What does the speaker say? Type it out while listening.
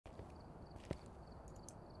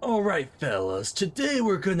Alright fellas, today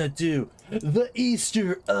we're gonna do the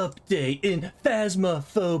Easter update in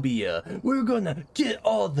Phasmaphobia. We're gonna get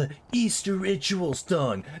all the Easter rituals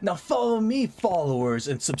done. Now follow me, followers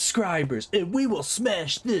and subscribers, and we will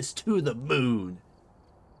smash this to the moon.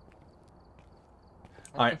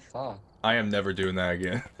 What the fuck? I am never doing that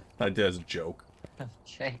again. I did as a joke.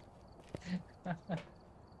 Okay.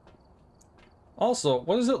 Also,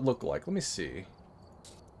 what does it look like? Let me see.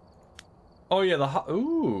 Oh yeah,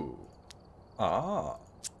 ooh. Ah.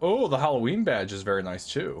 Oh, the Halloween badge is very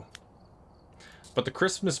nice too. But the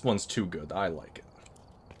Christmas one's too good. I like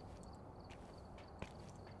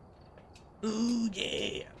it. Ooh,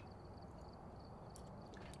 yeah.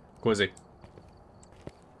 Quizzy.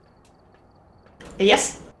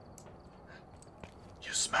 Yes.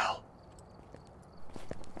 You smell.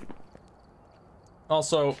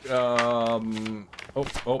 Also, oh,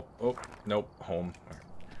 nope, home.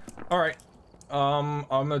 All right. I'm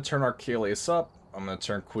gonna turn Archelius up. I'm gonna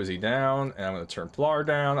turn Quizzy down, and I'm gonna turn Plar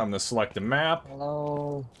down. I'm gonna select the map.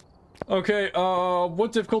 Hello. Okay.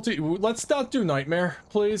 What difficulty? Let's not do Nightmare,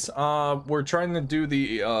 please. We're trying to do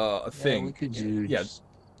the thing. Yeah, we could do. Yeah,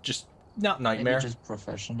 just not Nightmare. Maybe just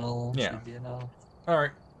professional. Yeah. Should be enough. All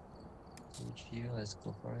right. Which view? Let's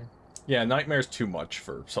go for it. Yeah, Nightmare's too much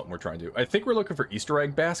for something we're trying to do. I think we're looking for Easter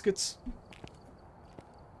egg baskets.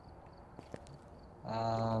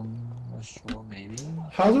 Sure, maybe.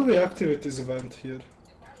 How do we activate this event here?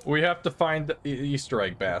 We have to find Easter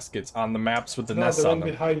egg baskets on the maps with the nests the on one them.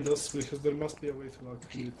 behind us, because there must be a way to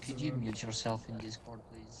activate Could this you event. mute yourself in Discord,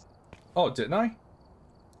 please? Oh, didn't I?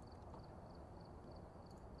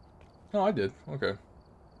 Oh, I did. Okay.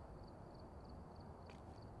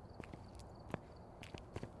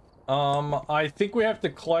 I think we have to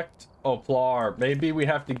collect Plar. Maybe we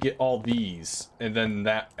have to get all these, and then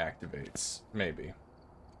that activates. Maybe.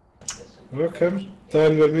 Okay,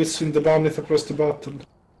 then we're missing the bunny across the bottom.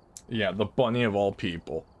 Yeah, the bunny of all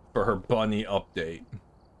people. For her bunny update.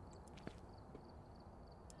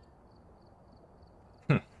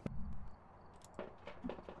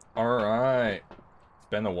 Alright. It's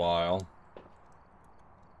been a while.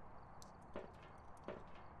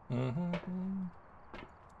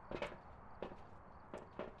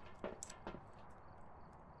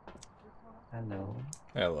 Hello.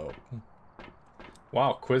 Hello.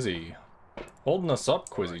 Wow, Quizzy. Holding us up,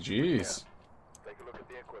 Quizzy, jeez. Take a look at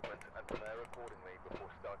the equipment and prepare accordingly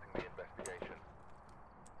before starting the investigation.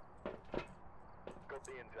 Got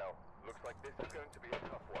the intel. Looks like this is going to be a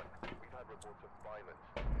tough one. We've had reports of violence,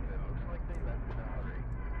 and it looks like they left in a hurry.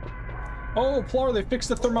 Oh, Plar, they fixed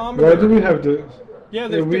the thermometer. Why do we have the... Yeah,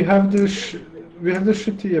 we have the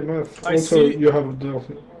shitty EMF. I Also, see. you have the...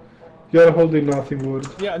 You are holding nothing, Ward.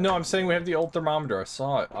 Yeah, no, I'm saying we have the old thermometer. I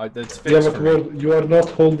saw it. It's Yeah, fixed but for me. Ward, you are not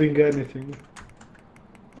holding anything.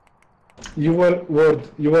 You are, Ward,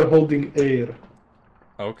 you are holding air.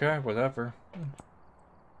 Okay, whatever.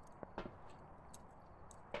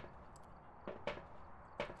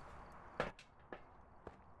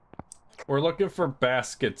 We're looking for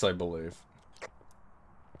baskets, I believe.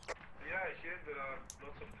 Yeah, here there are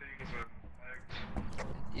lots of things and eggs.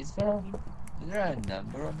 Is there a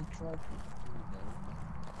number on the truck?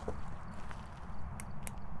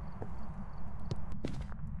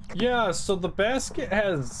 Yeah, so the basket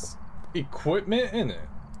has equipment in it.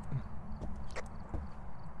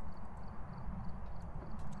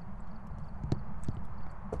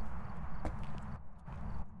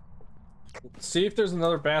 See if there's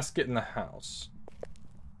another basket in the house.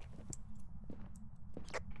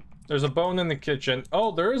 There's a bone in the kitchen.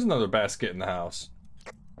 Oh, there is another basket in the house.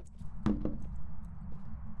 We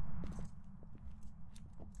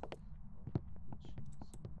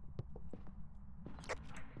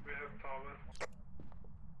have power.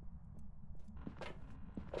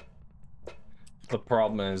 The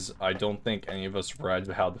problem is, I don't think any of us read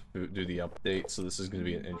how to do the update, so this is going to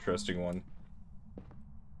be an interesting one.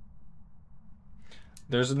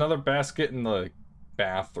 There's another basket in the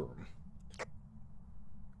bathroom.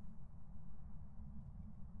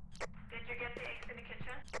 Did you get the eggs in the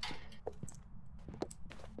kitchen?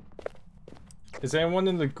 Is anyone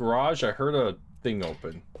in the garage? I heard a thing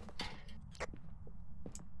open.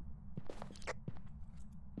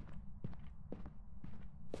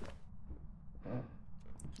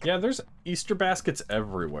 Yeah, there's Easter baskets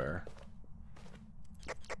everywhere.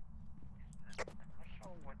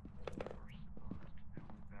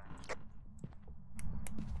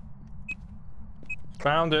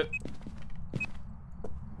 Found it.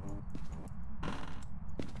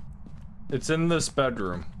 It's in this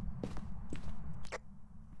bedroom.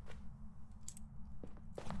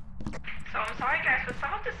 So I'm sorry guys, but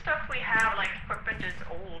some of the stuff we have, like equipment, is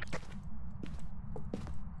old.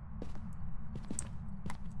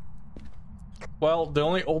 Well, the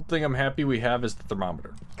only old thing I'm happy we have is the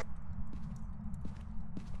thermometer.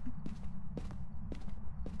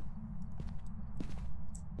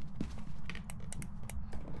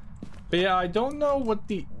 But yeah, I don't know what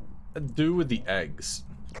the do with the eggs.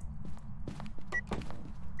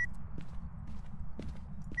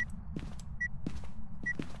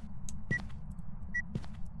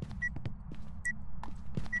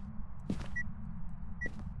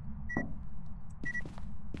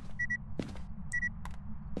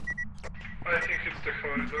 I think it's the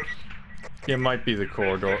corridors. It might be the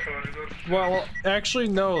corridor. It's the corridors. Well, actually,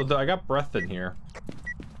 no. I got breath in here.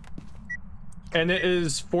 And it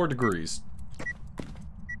is 4 degrees.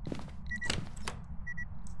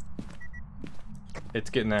 It's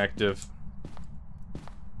getting active.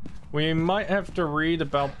 We might have to read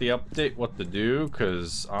about the update what to do,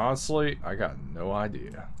 because honestly, I got no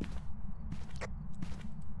idea.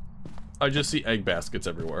 I just see egg baskets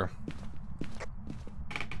everywhere.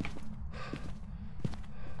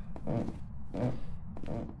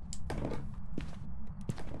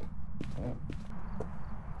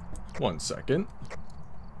 One second.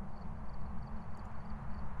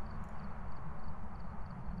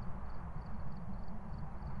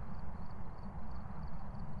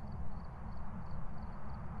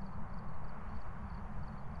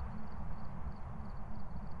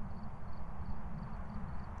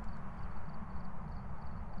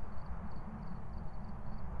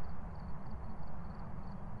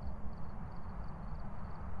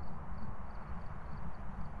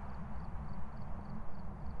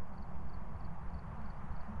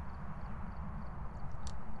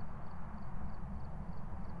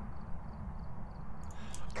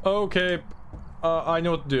 Okay, I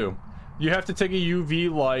know what to do. You have to take a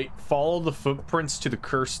UV light, follow the footprints to the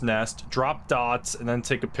cursed nest, drop dots, and then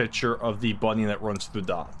take a picture of the bunny that runs through the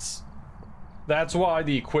dots. That's why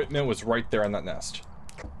the equipment was right there on that nest.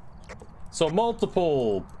 So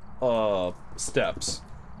multiple, steps.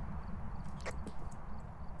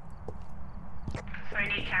 So you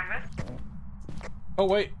need canvas? Oh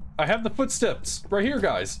wait, I have the footsteps right here,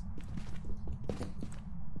 guys.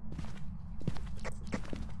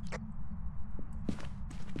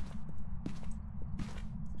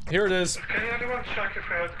 Here it is. Can anyone check if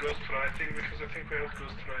we had ghost writing? Because I think we had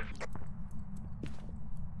ghost writing.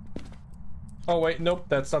 Oh wait, nope,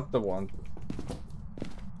 that's not the one.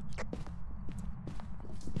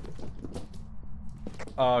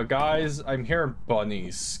 Guys, I'm hearing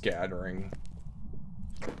bunnies scattering.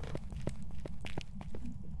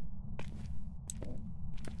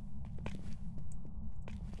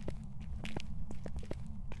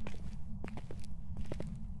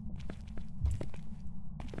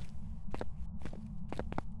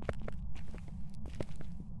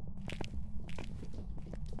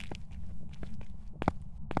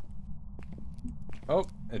 Oh,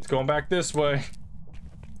 it's going back this way.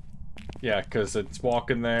 Yeah, because it's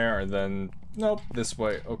walking there and then... Nope, this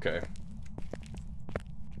way. Okay.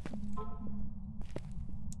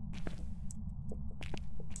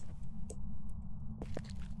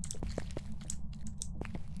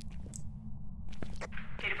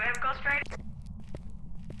 Did we have ghost writing?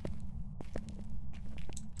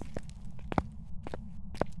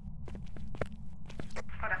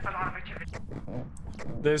 Oh, that's a lot of activity.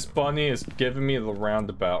 This bunny is giving me the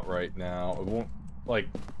roundabout right now. It won't... Like...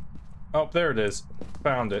 Oh, there it is.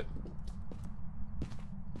 Found it.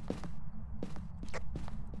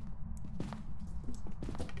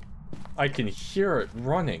 I can hear it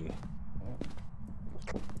running.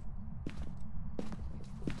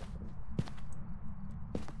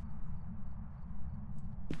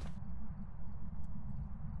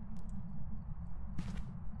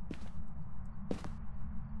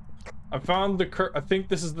 I found the I think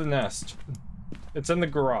this is the nest. It's in the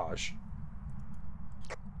garage.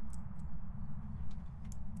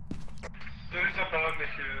 There is a bunny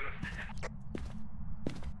here.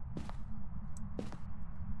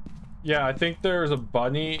 Yeah, I think there's a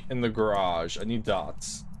bunny in the garage. I need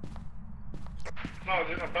dots. No,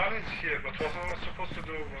 the bunny is here, but what am I supposed to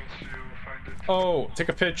do once you find it? Oh, take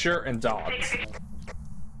a picture and dots. I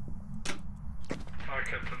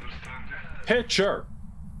can't understand you. Picture!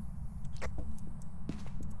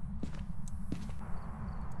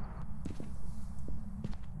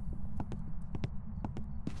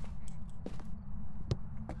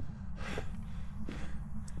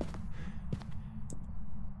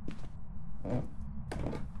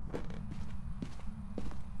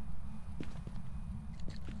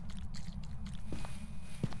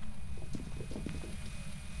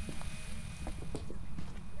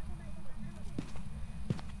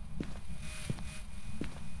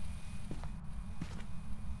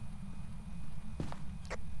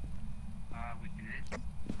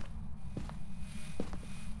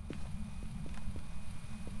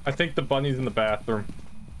 I think the bunny's in the bathroom.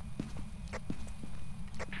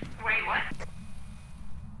 Wait, what?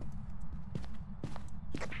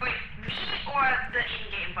 Wait, me or the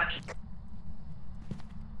in-game bunny?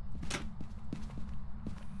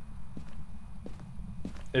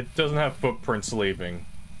 It doesn't have footprints leaving.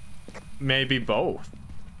 Maybe both.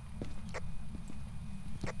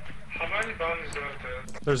 How many bunnies are there?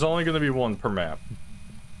 There's only going to be one per map.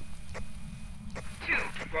 2.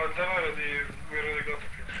 Well, then we already got a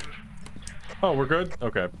picture. Oh, we're good?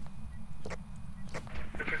 Okay.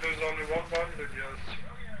 If there's only one bunny, then yes.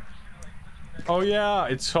 Oh yeah,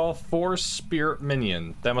 it's called Force Spirit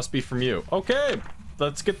Minion. That must be from you. Okay,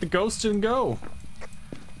 let's get the ghost and go.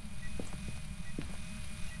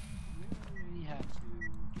 We have to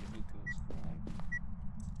give a ghost flag.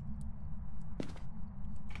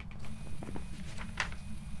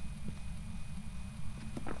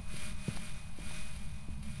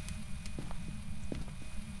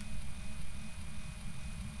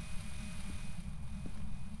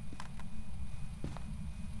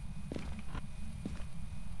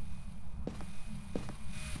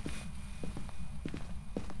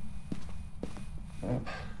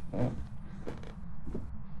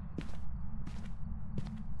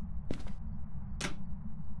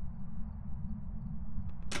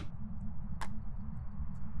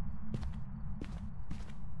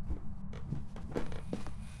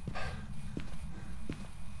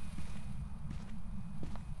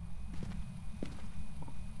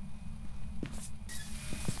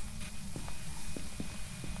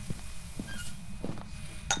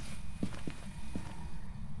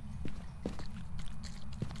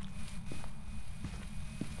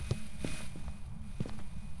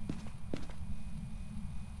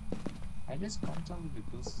 I just can't tell if the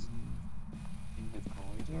ghost is in the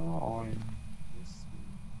corridor or in this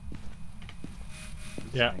room.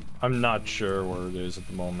 It's Yeah, like- I'm not sure where it is at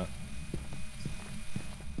the moment.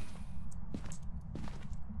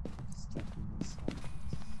 stuck in this office.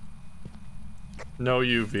 No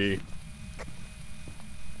UV.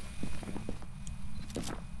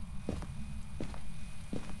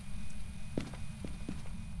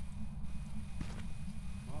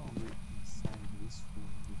 Oh, we're inside this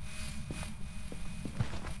room.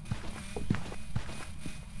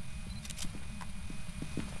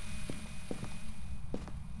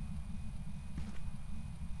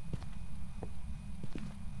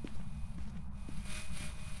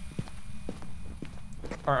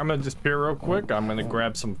 Alright, I'm gonna disappear real quick. I'm gonna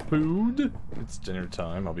grab some food. It's dinner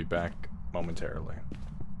time. I'll be back momentarily.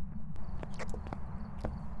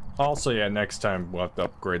 Also, yeah, next time we'll have to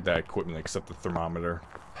upgrade that equipment except the thermometer.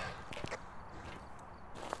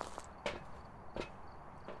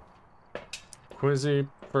 Quizzy,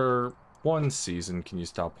 for one season, can you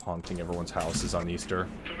stop haunting everyone's houses on Easter?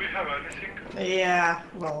 Do we have anything? Yeah,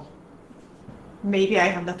 well, maybe I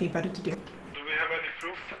have nothing better to do. Do we have any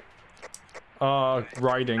proof?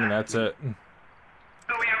 Writing, that's it.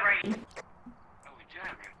 Oh, we have right. Oh,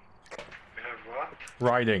 yeah. We have what?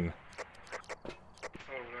 Writing. Oh,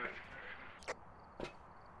 right.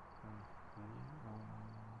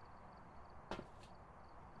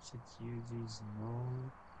 Should use these no.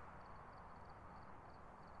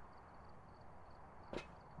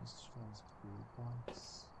 Let's try this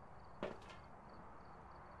toolbox.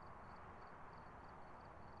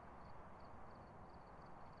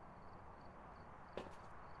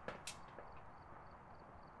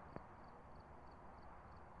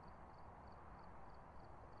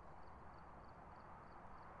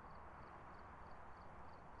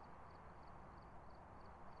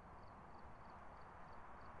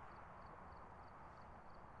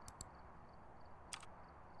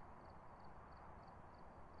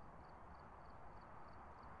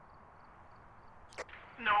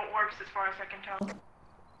 No orbs as far as I can tell.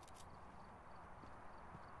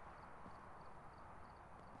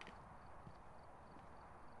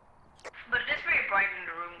 But it is very bright in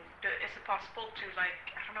the room. Is it possible to, like,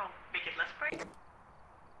 I don't know, make it less bright?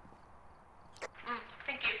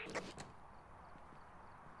 Thank you.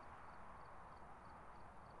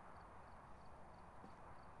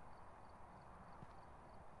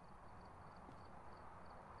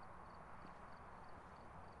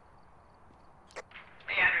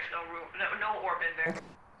 Yeah, there's no room, no orb in there.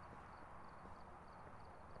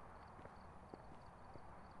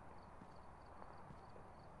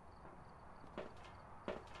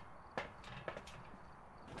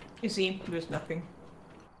 You see, there's nothing.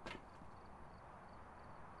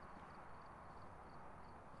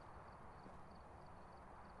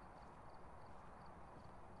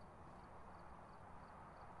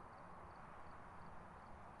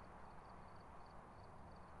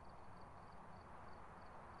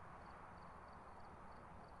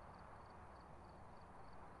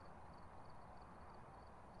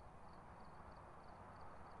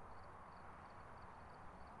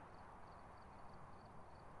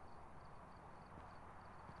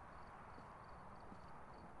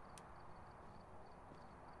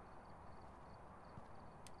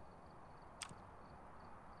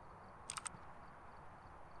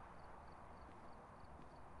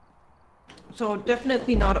 So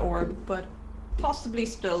definitely not orb, but possibly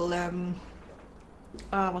still,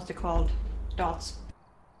 what's it called? Dots.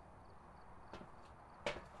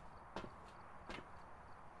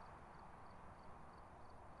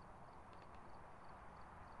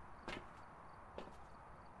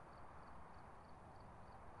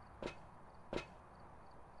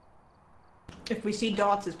 If we see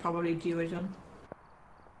dots, it's probably Duogen.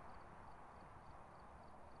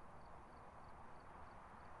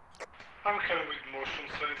 I'm kind of with motion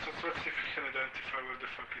sensors. Let's see if we can identify where the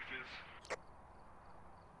fuck it is.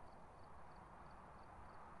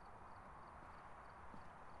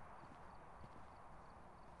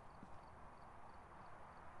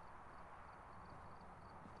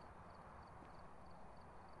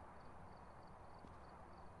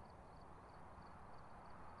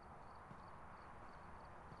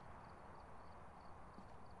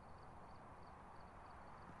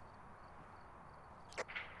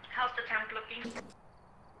 How's the temp looking?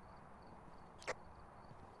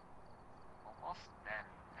 Almost then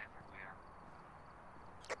everywhere.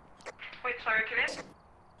 Wait, sorry, Killian? It's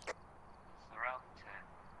around 10,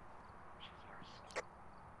 which is very slow.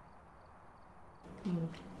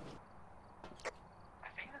 I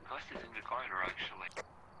think the ghost is in the corridor actually.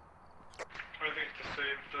 I think the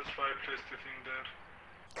same. That's why I placed it in there.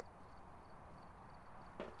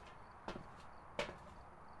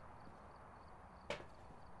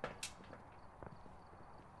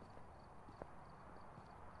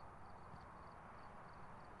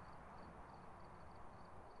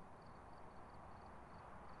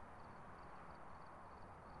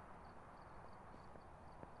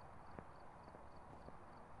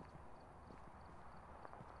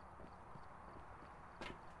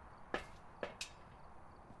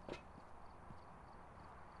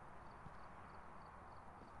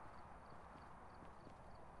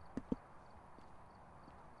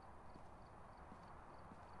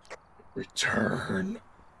 Return.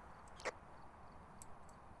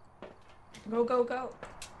 Go, go, go.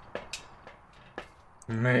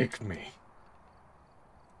 Make me.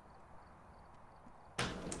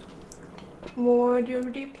 Would you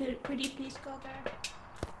pretty please go there?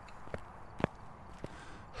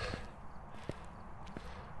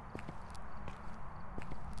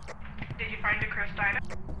 Did you find the cursed item?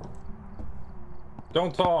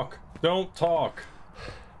 Don't talk. Don't talk.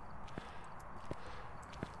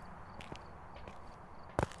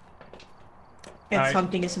 It's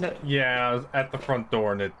hunting, isn't it? Yeah, I was at the front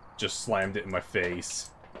door and it just slammed it in my face.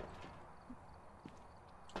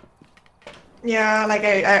 Yeah, like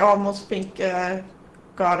I almost think God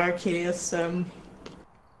Arcadius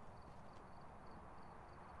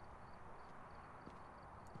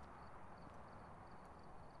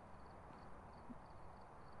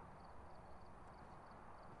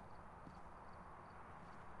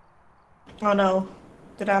Oh no.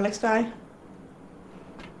 Did Alex die?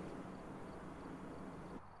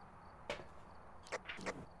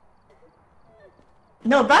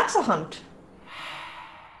 No, that's a hunt.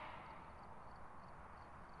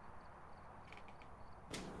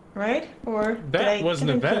 Right? Or did That I was an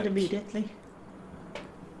get him killed event. immediately?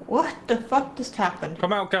 What the fuck just happened?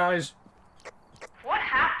 Come out, guys. What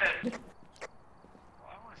happened?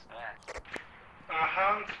 What was that? A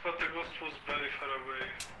hunt, but the ghost was very far away.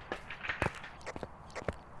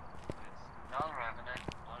 It's not Revenant,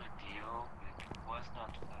 not a deal. It was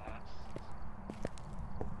not fast.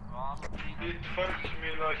 Probably not. It felt to me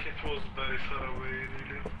like it was very far away,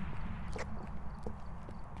 really.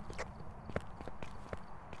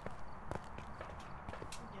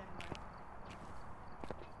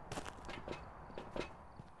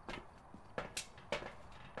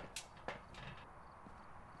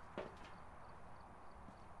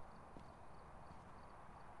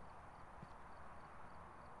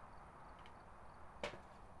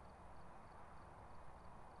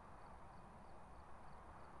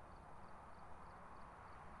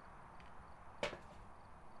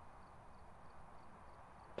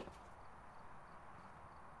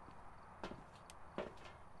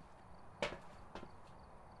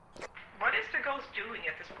 What is the ghost doing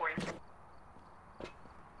at this point?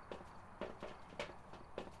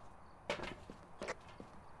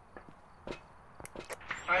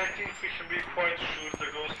 I think we can be quite sure the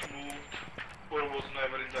ghost moved or was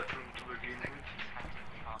never in that room to begin with.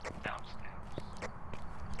 Something from downstairs.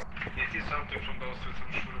 It is something from downstairs,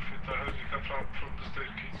 I'm sure of it. I heard it come from the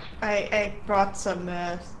staircase. I brought some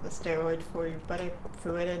steroid for you, but I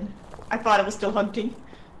threw it in. I thought it was still hunting.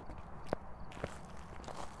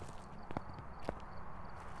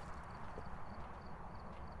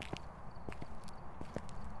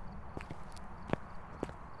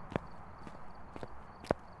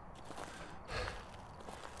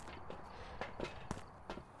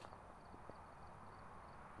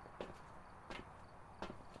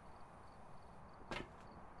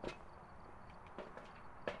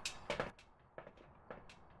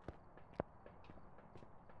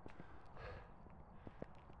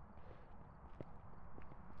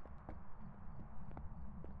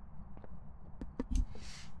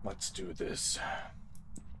 Let's do this.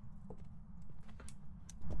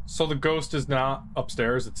 So the ghost is not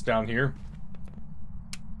upstairs, it's down here.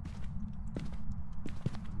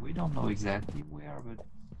 We don't know exactly where, but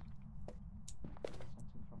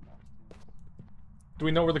something from downstairs. Do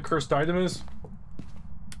we know where the cursed item is?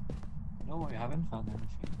 No, I haven't found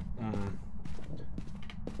anything.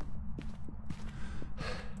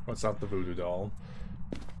 What's not the voodoo doll?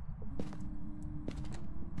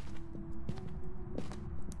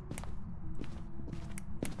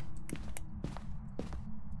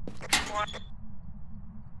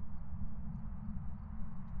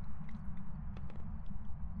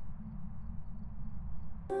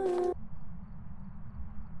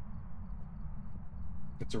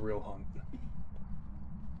 It's a real hunt.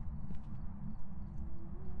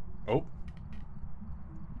 Oh.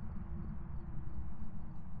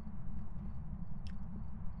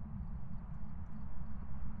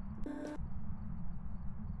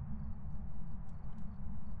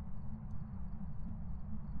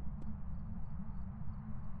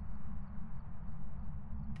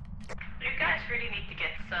 You guys really need to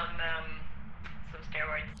get some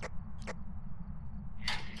steroids.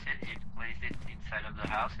 Yes, he said he placed it inside of the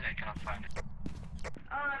house and I cannot find it.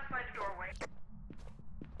 It's by the doorway.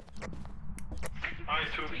 I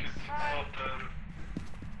took it out there.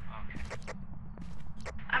 Okay.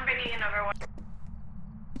 I'm bringing another one.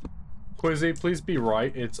 Quizzy, please be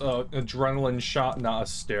right. It's a adrenaline shot, not a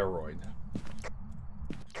steroid.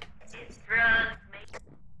 It's drugs, mate.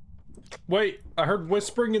 Wait, I heard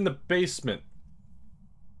whispering in the basement.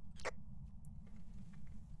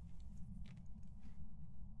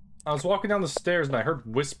 I was walking down the stairs and I heard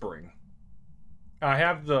whispering. I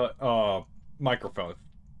have the microphone.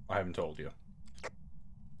 I haven't told you.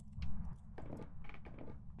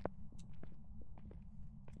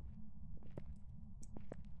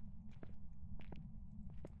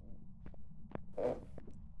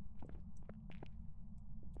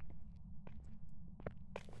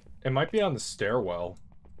 It might be on the stairwell.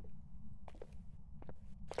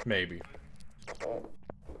 Maybe.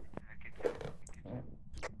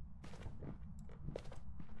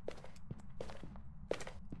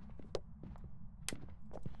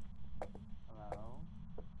 Hello?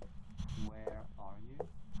 Where are you?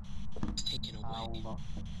 How long?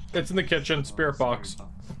 It's in the kitchen, spirit box. So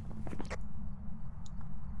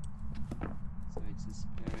it's a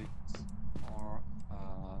spirit or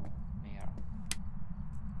mare.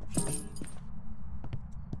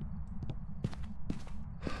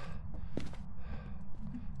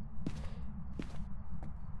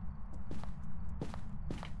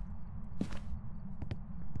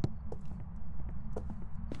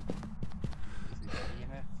 Is it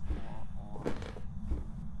EMF or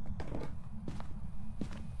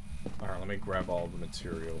Alright, let me grab all the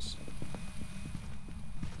materials.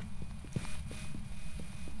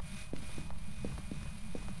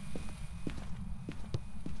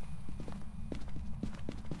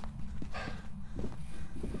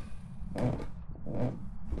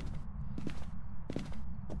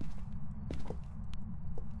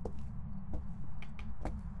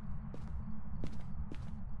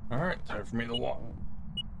 Alright, time for me to walk.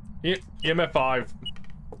 EMF 5.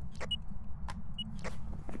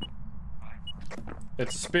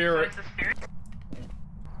 It's spirit. It's a spirit.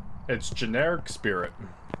 It's generic spirit.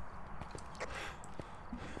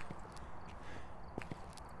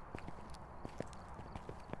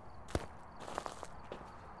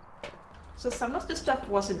 So some of the stuff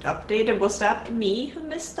wasn't updated. Was that me who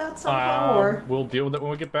missed that somehow, or? We'll deal with it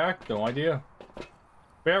when we get back. No idea.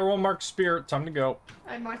 But everyone mark spirit. Time to go.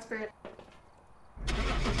 I'm my spirit.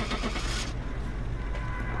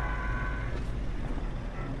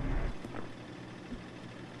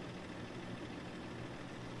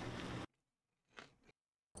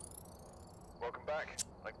 Welcome back.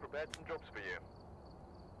 I've prepared some jobs for you.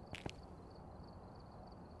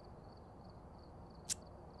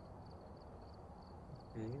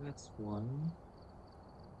 okay, that's one.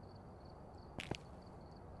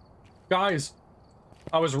 Guys,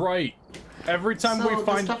 I was right. Every time So we the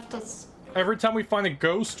find stuff that's... every time we find a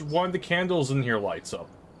ghost, one of the candles in here lights up.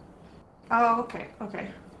 Oh, okay, okay.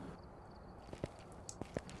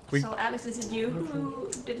 We- So Alice, is it you who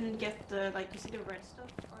didn't get the, like, you see the red stuff?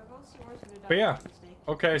 Are those yours, or did I But yeah. make a mistake?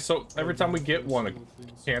 Okay, so every time we get one, a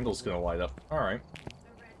candle's gonna light up. All right. The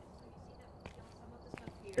red, so you see that, some of the stuff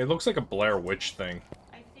here. It looks like a Blair Witch thing.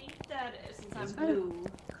 I think that since I'm Is that- blue,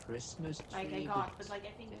 Christmas tree. like I with got, but like I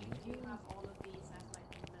think thank you you. have all of these as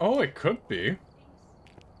like. Oh, it could be.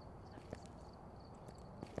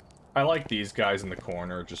 I like these guys in the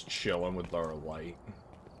corner just chilling with their light.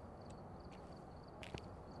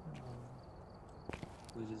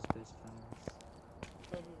 Which is best friends.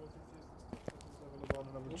 Tell me what it is. Level 1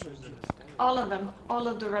 and I will change it. All of them, all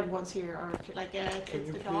of the red ones here are like Can it's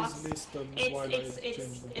you the please dots. list them It's while it's I it's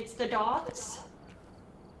change them? it's the dots.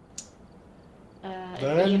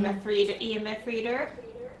 Then- EMF reader,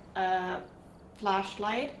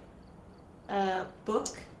 flashlight,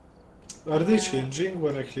 book. Are they changing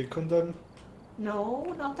when I click on them? No,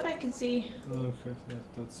 not that I can see. Okay, yeah,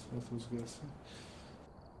 that's what I was guessing.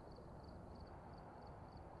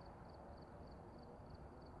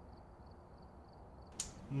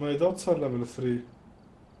 My dots are level 3.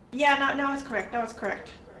 Yeah, no, it's correct. No, it's correct.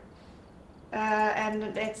 And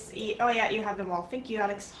it's oh yeah, you have them all. Thank you,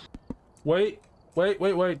 Alex. Wait.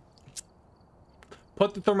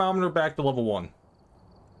 Put the thermometer back to level 1.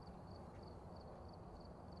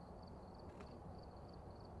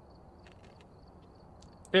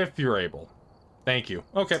 If you're able. Thank you.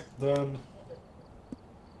 Okay. Then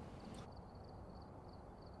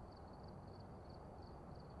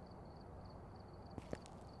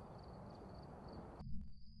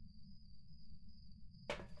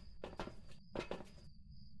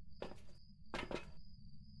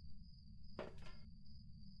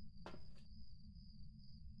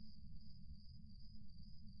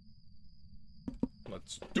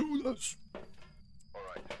Let's do this.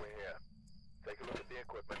 Alright, we're here. Take a look at the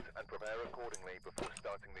equipment and prepare accordingly before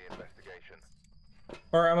starting the investigation.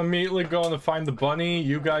 Alright, I'm immediately going to find the bunny.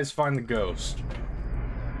 You guys find the ghost.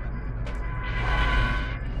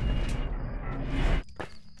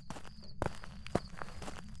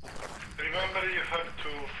 remember you have to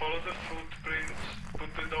follow the footprints, put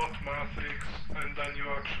the dot matrix, and then you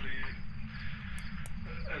actually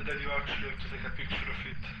have to take a picture of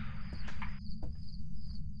it.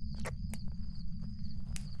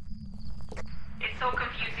 It's so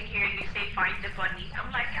confusing here. You say find the bunny.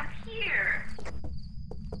 I'm like, I'm here.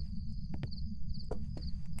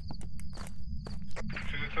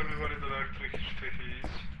 Can you tell me where the electricity is?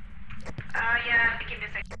 Yeah, give me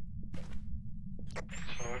a second.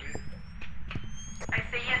 Sorry. I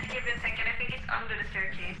say yes, give me a second. I think it's under the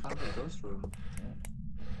staircase. Found the ghost room.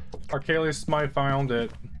 Archelius might found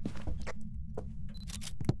it.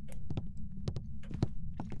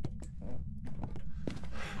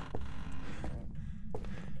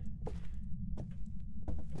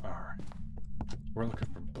 Alright. We're looking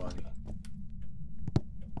for Bunny.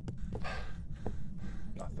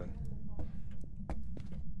 Nothing.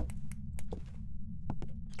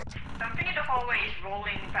 Something in the hallway is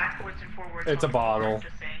rolling backwards and forwards. It's a on the floor, bottle. I'm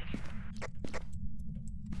just saying.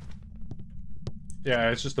 Yeah,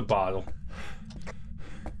 it's just a bottle.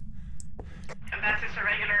 And that's just a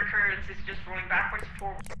regular occurrence. It's just rolling backwards and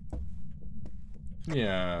forwards.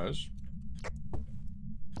 Yes.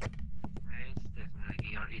 It's definitely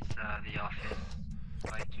here. It's the office.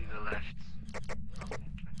 Right to the left.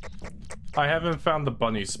 I haven't found the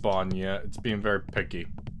bunny spawn yet. It's being very picky.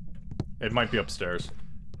 It might be upstairs.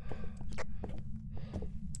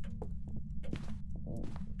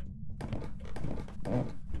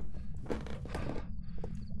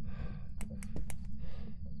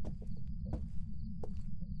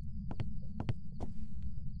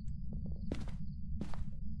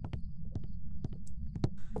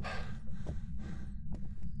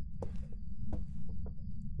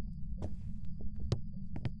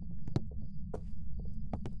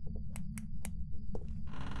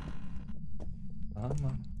 Come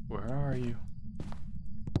on, where are you?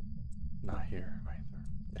 Not here either.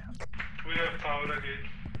 Damn. We have power again.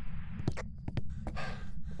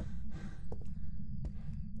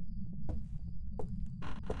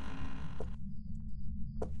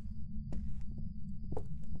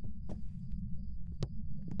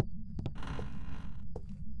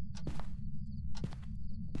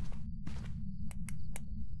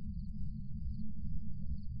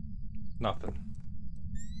 Nothing.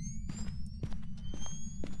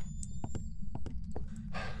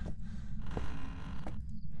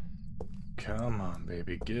 Come on,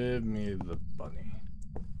 baby, give me the bunny.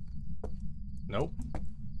 Nope.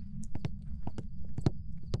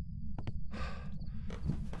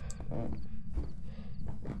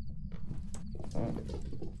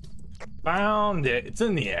 Found it. It's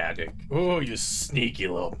in the attic. Oh, you sneaky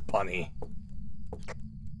little bunny.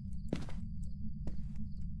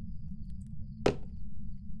 I'm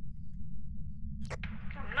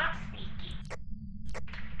not sneaky.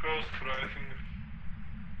 Ghost driving.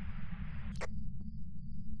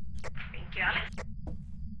 Thank you, Alex.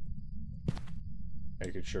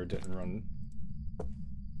 Making sure it didn't run.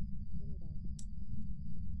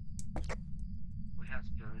 We have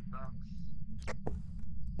spirit box.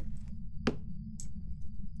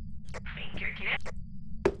 Thank you, kid.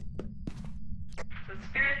 So So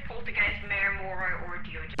Spirit, Poltergeist, Mare, Mora, or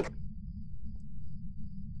Diogen.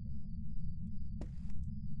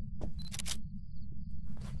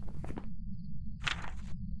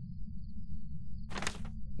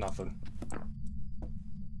 Nothing.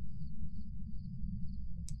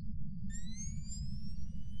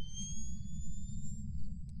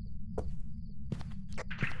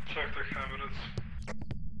 Check the cameras.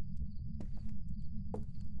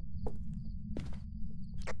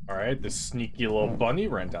 Alright, this sneaky little bunny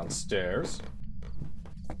ran downstairs.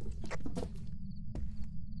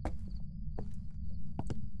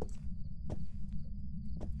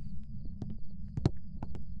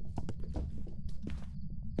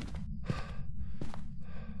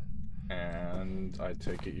 And I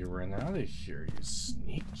take it you ran out of here, you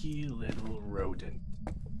sneaky little rodent.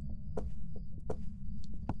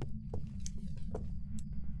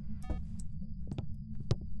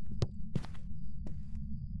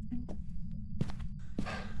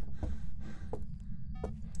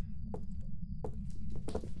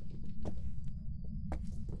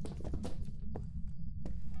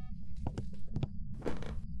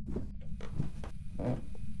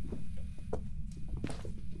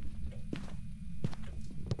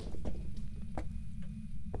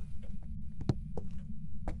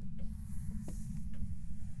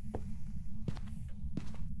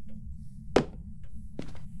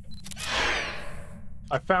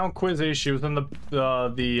 I found Quizzy. She was in the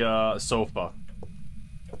sofa.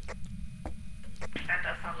 That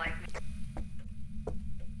does sound like me.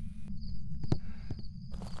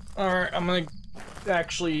 Alright, I'm gonna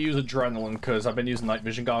actually use adrenaline because I've been using night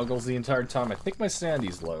vision goggles the entire time. I think my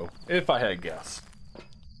sanity's low, if I had a guess.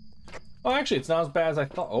 Oh, actually, it's not as bad as I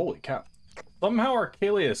thought. Holy cow. Somehow,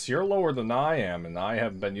 Archelius, you're lower than I am, and I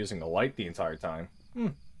haven't been using the light the entire time.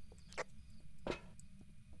 You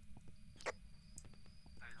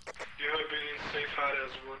have been in safe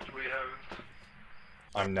areas, but we haven't.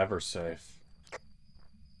 I'm never safe.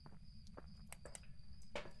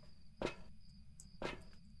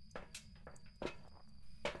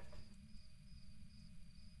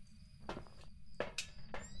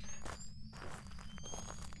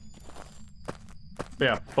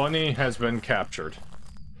 Yeah, Bunny has been captured.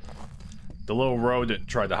 The little rodent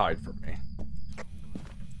tried to hide from me.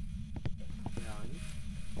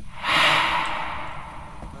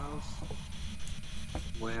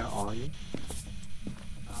 Where are you?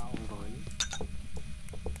 How old are you?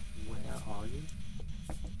 Where are you?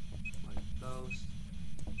 Are you close?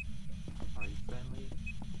 Are you friendly?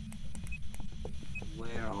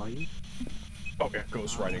 Where are you? Oh yeah,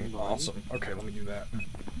 ghost writing. Awesome. Okay, let me do that.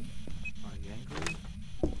 Are you angry?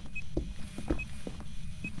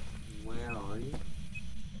 Where are you?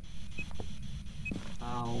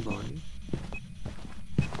 How old are you?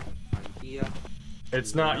 Are you here?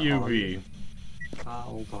 It's not Where are UV. you? How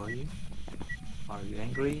old are you? Are you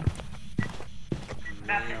angry?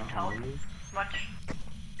 That Where didn't help are you? much.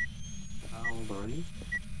 How old are you?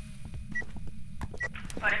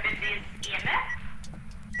 But if it is EMF,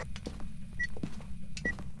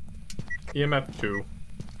 EMF 2.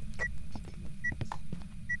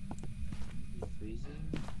 It's freezing.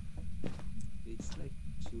 It's like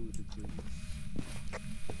 2 degrees.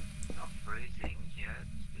 Not freezing yet.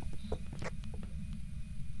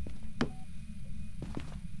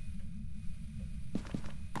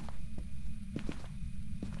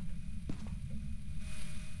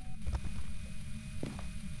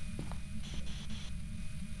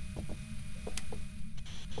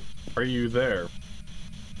 Are you there?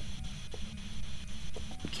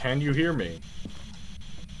 Can you hear me?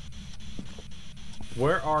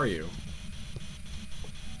 Where are you?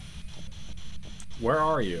 Where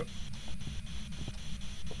are you?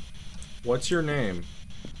 What's your name?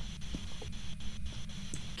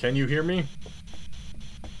 Can you hear me?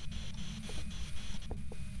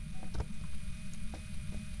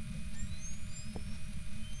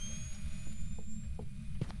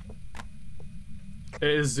 It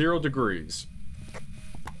is 0 degrees.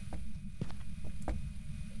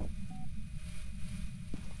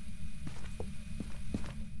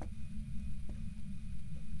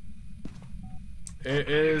 It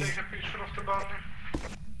is... Take a picture of the bunny.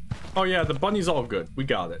 Oh yeah, the bunny's all good. We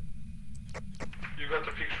got it. You got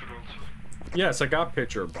a picture also. Yes, I got a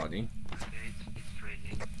picture of Bunny. Okay, it's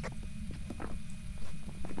raining.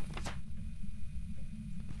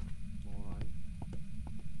 Alright.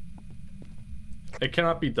 It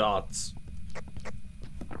cannot be dots.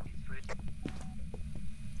 It's raining.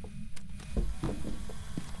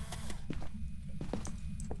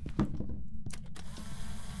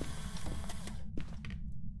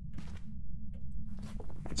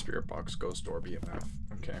 Spirit box, ghost orb, EMF.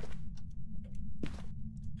 Okay.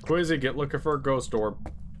 Quizzy, get looking for a ghost orb.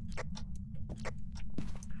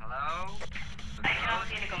 Hello? I cannot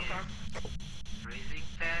see any ghost orb. Freezing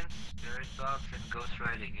Fence, Spirit Box, and Ghost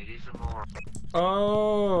Riding. It is a more.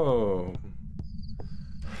 Oh.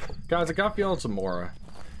 Guys, I got feeling some more.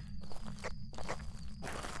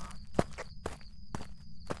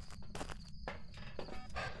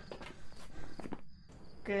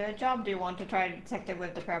 Good job. Do you want to try to detect it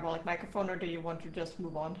with the parabolic microphone, or do you want to just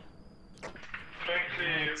move on? Frankly,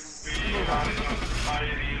 we are at high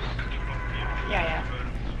risk to not be Yeah.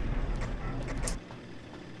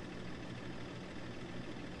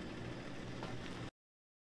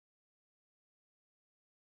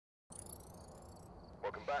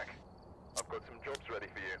 Welcome back. I've got some jobs ready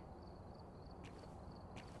for you.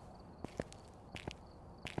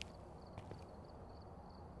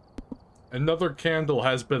 Another candle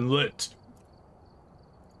has been lit.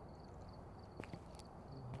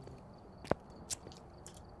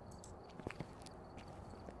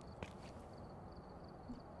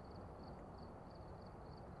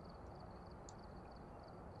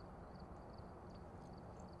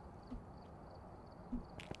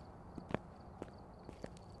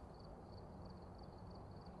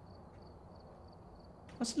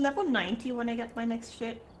 Was it level 90 when I get my next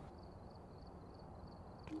shit?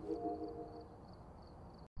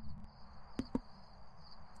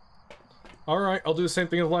 Alright, I'll do the same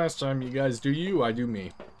thing as last time. You guys do you, I do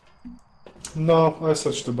me. No, I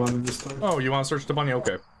searched the bunny this time. Oh, you want to search the bunny?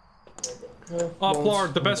 Okay. Yeah,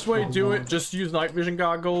 Plard, the best way to do it, just use night vision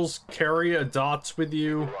goggles, carry a dots with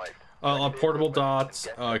you, a portable dots,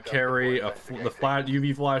 carry the flat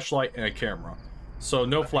UV flashlight, and a camera. So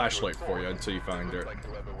no flashlight for you until you find it.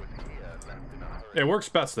 It works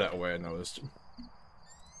best that way, I noticed.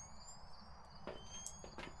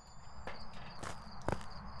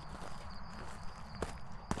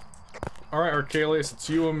 Alright, Archelius, it's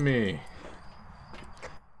you and me.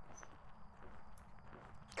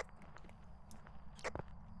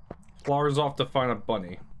 Flower's off to find a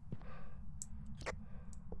bunny.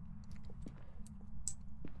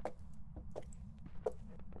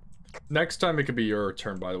 Next time it could be your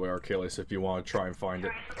turn, by the way, Archelius, if you want to try and find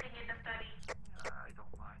it. I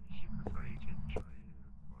don't mind if you prefer, you can try it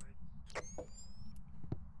for it.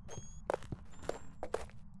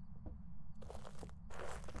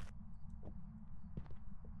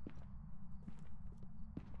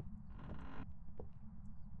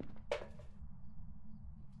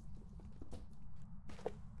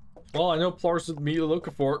 Well, I know Plar's immediately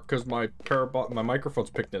looking for it because my microphone's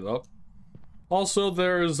picking it up. Also,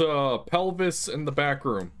 there's pelvis in the back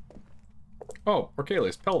room. Oh,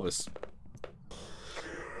 Archelius, pelvis.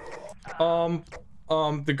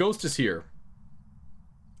 The ghost is here.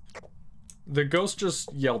 The ghost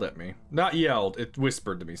just yelled at me. Not yelled, it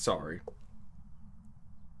whispered to me, sorry.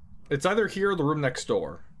 It's either here or the room next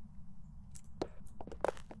door.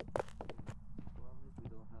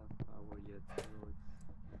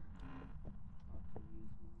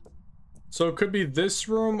 So it could be this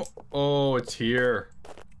room. Oh, it's here.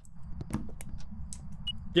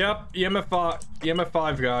 Yep, EMF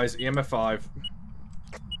 5, guys. EMF 5.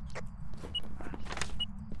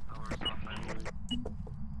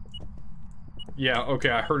 Yeah, okay,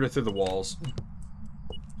 I heard it through the walls.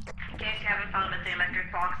 In case you haven't found it, the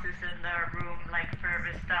electric box is in the room, like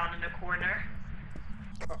furthest down in the corner.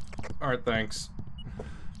 Alright, thanks.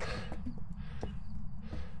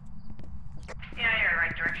 Yeah, you're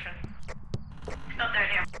right direction. Not there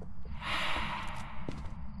yet.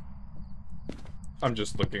 I'm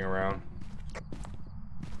just looking around.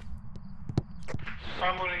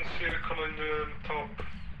 Summoning circle on the top.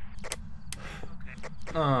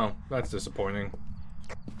 Oh, that's disappointing.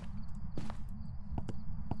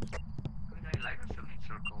 I like the summoning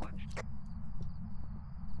circle, actually.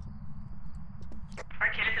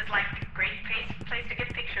 Arcadis is like a great place to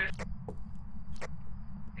get pictures.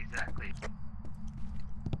 Exactly.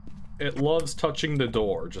 It loves touching the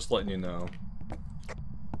door, just letting you know.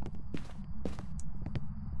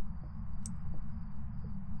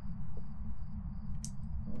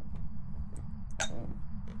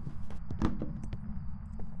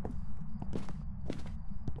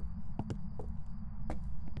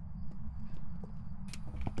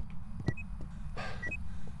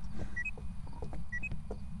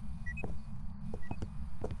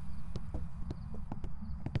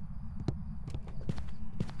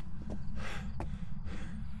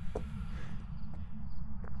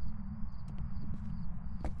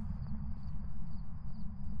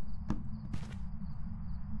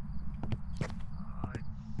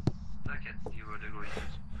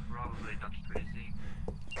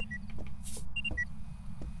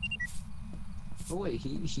 Oh wait,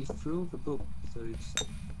 he threw the book, so it's...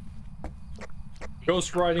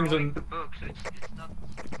 Ghost writings Throwing and the book, so it's not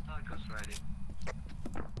ghost writing.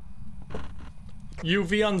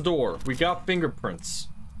 UV on door. We got fingerprints.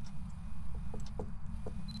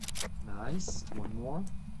 Nice. One more.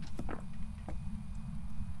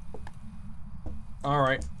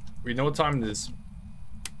 Alright. We know what time it is.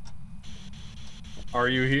 Are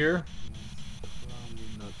you here? Probably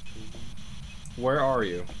not true. Where are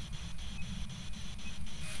you?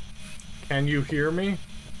 Can you hear me?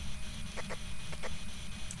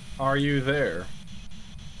 Are you there?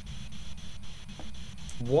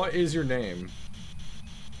 What is your name?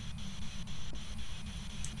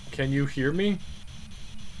 Can you hear me?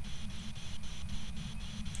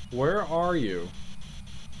 Where are you?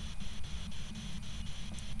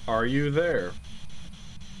 Are you there?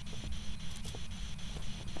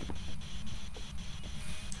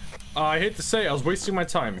 I hate to say, I was wasting my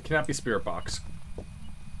time. It cannot be Spirit Box.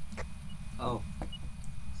 Oh.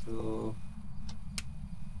 So...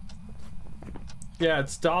 Yeah,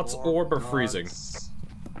 it's dots, orb, or dots. freezing. It's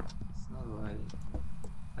not right.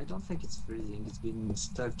 I don't think it's freezing. It's been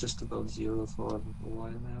stuck just above 0 for a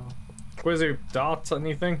while now. Quizzy, dots,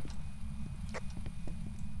 anything?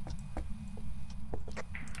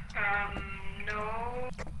 No.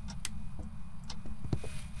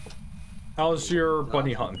 How's your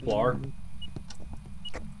bunny hunt, Blar?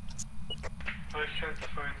 I can't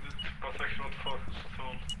find it, but I cannot focus at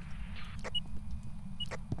all.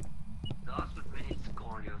 Dots would mean it's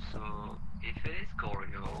Goryo, so if it is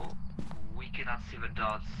Goryo, we cannot see the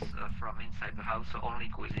dots from inside the house, so only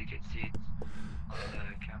Quizzy can see it on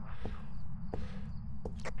the camera.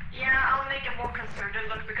 Yeah, I'll make a more concerted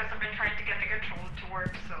look because I've been trying to get the control to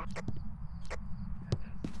work, so...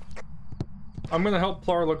 I'm gonna help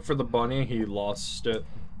Plar look for the bunny. He lost it.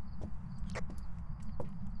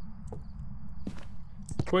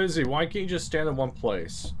 Quizzy, why can't you just stand in one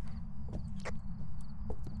place?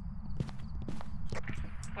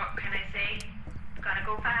 What can I say? Gotta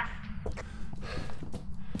go fast.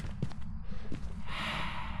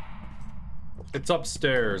 It's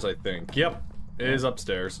upstairs, I think. Yep, it is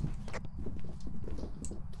upstairs.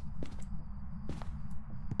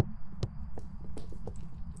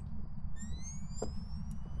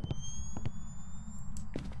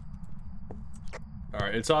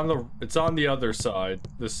 Alright, it's on the other side,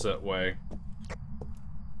 this way.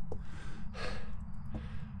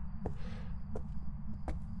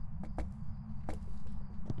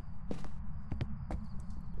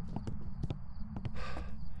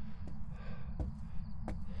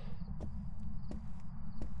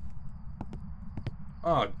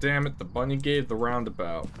 Oh, damn it, the bunny gave the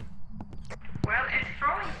roundabout. Well, it's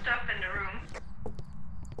throwing stuff in the room.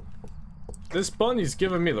 This bunny's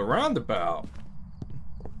giving me the roundabout.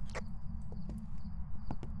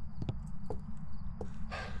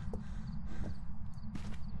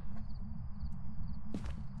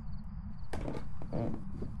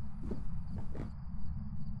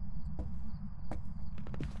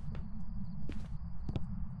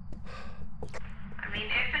 I mean,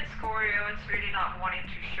 if it's Goryo, it's really not wanting to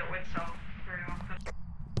show itself very often.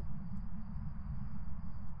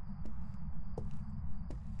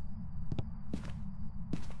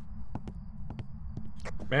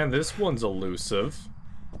 Man, this one's elusive.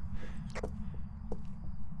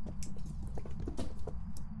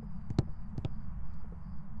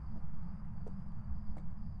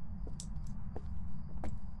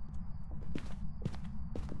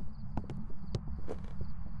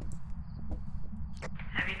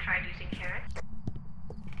 Have you tried using carrots?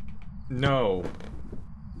 No.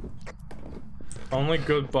 Only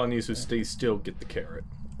good bunnies who stay still get the carrot.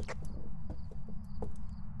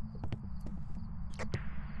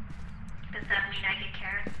 Does that mean I get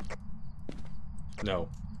carrots? No.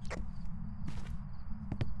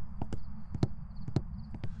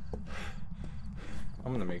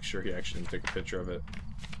 I'm gonna make sure he actually didn't take a picture of it.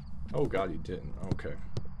 Oh god, he didn't. Okay.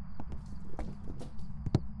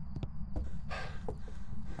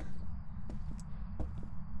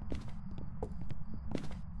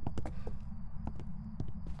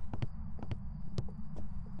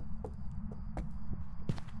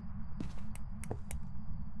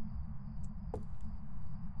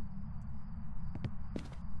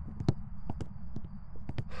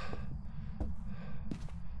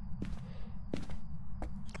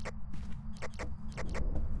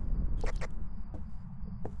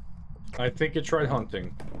 I think it tried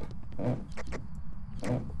hunting. Not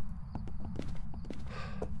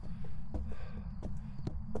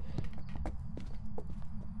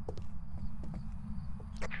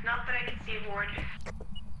that I can see a ward.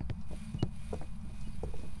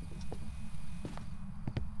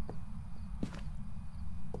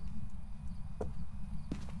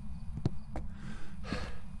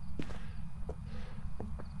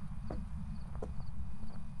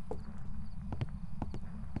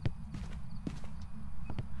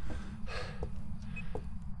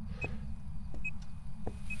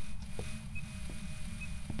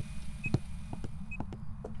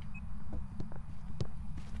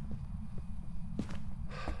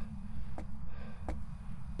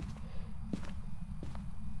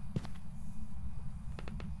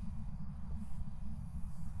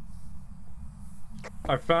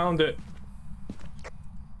 I found it.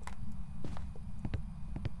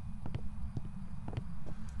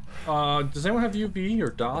 Does anyone have UV or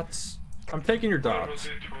dots? I'm taking your dots.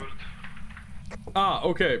 Ah,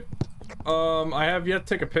 okay. I have yet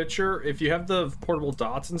to take a picture. If you have the portable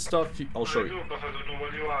dots and stuff, I'll show you. But I don't know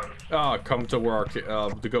where you are. Ah, come to where our,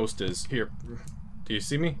 the ghost is. Here. Do you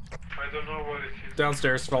see me? I don't know where it is.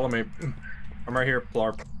 Downstairs, follow me. I'm right here,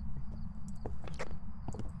 Blarp.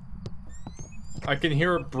 I can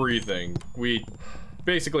hear it breathing. We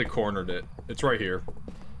basically cornered it. It's right here.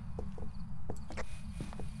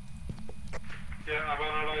 Yeah, I've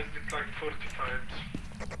analyzed it like 40 times.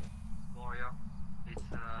 Gloria, it's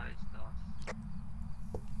dots.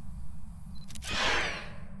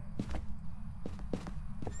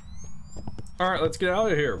 Alright, let's get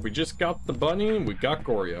out of here. We just got the bunny and we got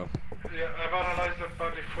Gorio. Yeah, I've analyzed that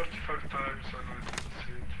body 45 times and I didn't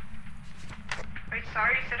see it. Wait,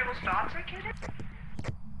 sorry, you said it was dots I killed it?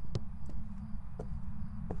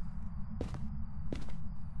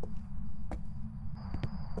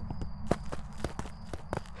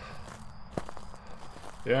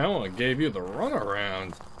 Yeah, I only gave you the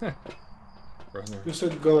runaround. You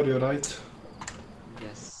said Gorio, right?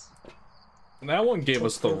 Yes. That one gave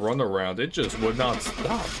us the runaround. It just would not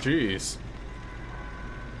stop. Jeez.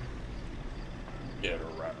 Get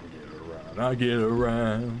around, I get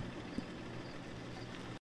around.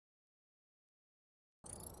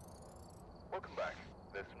 Welcome back.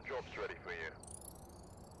 There's some jobs ready for you.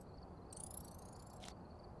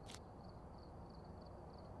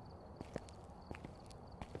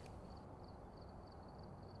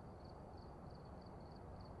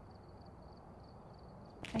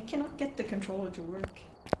 I cannot get the controller to work.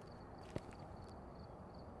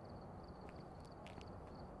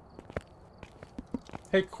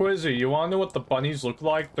 Hey Quizzy, you wanna know what the bunnies look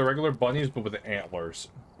like? The regular bunnies, but with the antlers.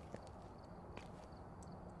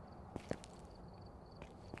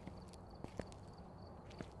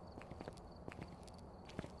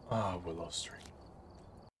 Ah, Willow Street.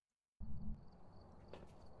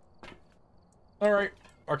 Alright,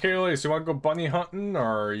 Arcadius, you wanna go bunny hunting,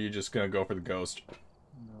 or are you just gonna go for the ghost?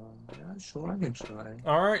 No, yeah, sure, I can try.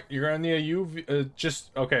 Alright, you're gonna need a UV,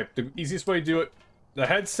 okay, the easiest way to do it, the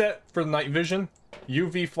headset for the night vision,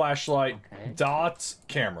 UV flashlight, Okay. dots,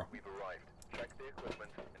 camera. We've arrived. Check the equipment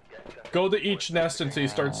and get Go to each nest until you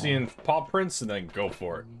start seeing paw prints, and then go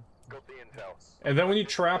for it. got the intel. And then when you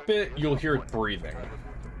trap it, you'll hear it breathing.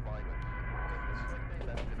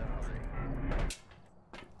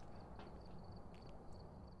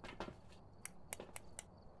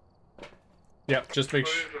 Yep, just make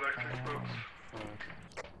sure.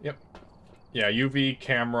 Yep. Yeah, UV,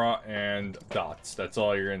 camera, and dots. That's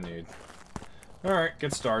all you're gonna need. Alright,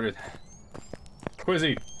 get started.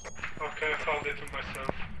 Quizzy. Okay, I found it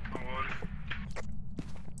myself. Don't worry.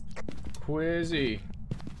 Quizzy.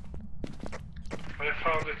 I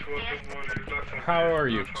found it, well, don't worry. That's okay. How are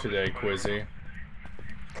you I found today, it Quizzy?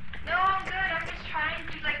 No, I'm good. I'm just trying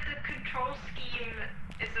to, like, the control scheme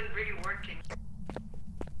isn't really working.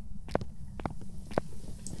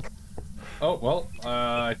 Oh, well,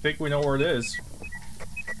 I think we know where it is.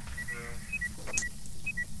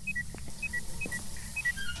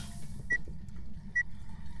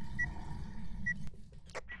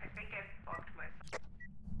 I think I fucked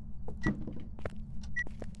myself.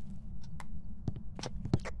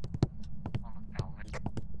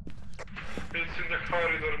 It's in the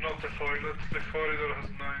corridor, not the toilet. The corridor has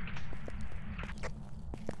 9.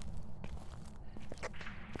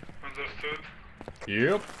 Understood?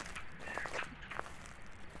 Yep.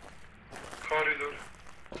 Corridor.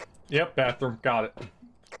 Yep, bathroom. Got it.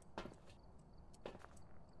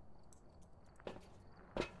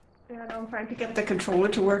 Yeah, no, I'm trying to get the controller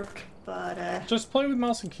to work, but Just play with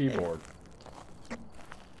mouse and keyboard.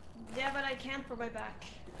 yeah, but I can't for my back.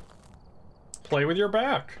 Play with your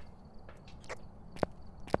back.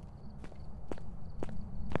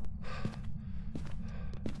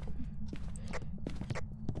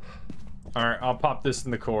 Alright, I'll pop this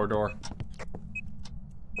in the corridor.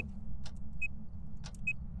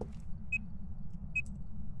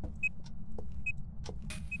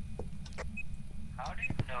 How do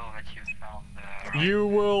you know that you found the... You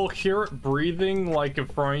will hear it breathing like in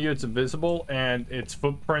front of you, it's invisible, and its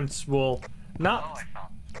footprints will Oh, not... I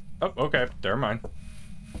found. Oh, okay, never mind.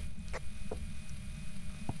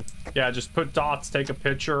 Yeah, just put dots, take a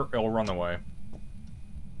picture, it'll run away.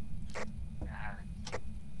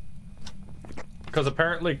 Because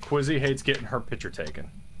apparently Quizzy hates getting her picture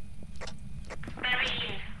taken. I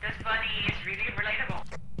mean, this bunny is really relatable.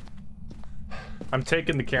 I'm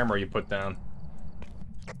taking the camera you put down.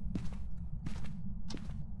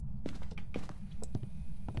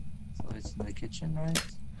 right?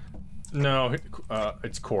 No,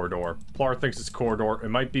 it's corridor. Plar thinks it's corridor. It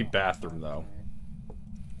might be bathroom, though.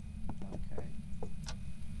 Okay.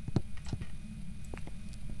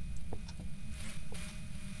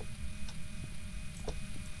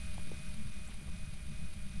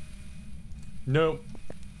 Nope.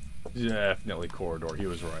 Definitely corridor. He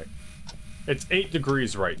was right. It's 8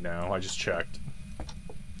 degrees right now. I just checked.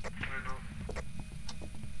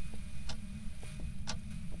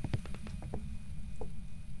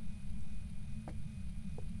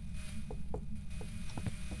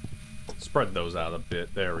 Spread those out a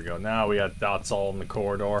bit. There we go. Now we got dots all in the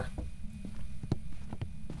corridor.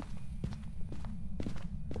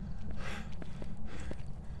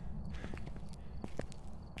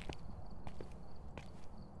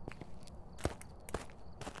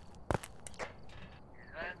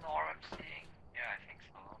 Is that an orb I'm seeing? Yeah, I think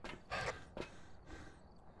so.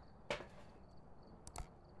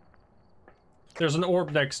 There's an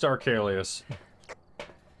orb next to Arcalius.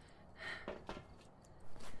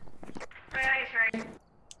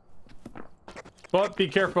 But be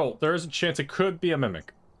careful, there is a chance it could be a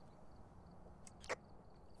mimic.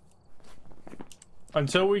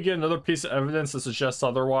 Until we get another piece of evidence that suggests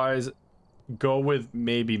otherwise, go with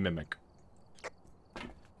maybe mimic.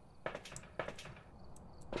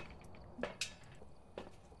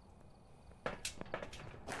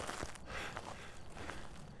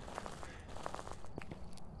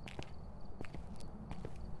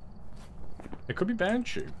 It could be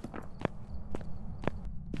Banshee.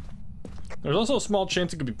 There's also a small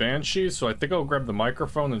chance it could be Banshee, so I think I'll grab the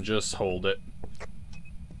microphone and just hold it.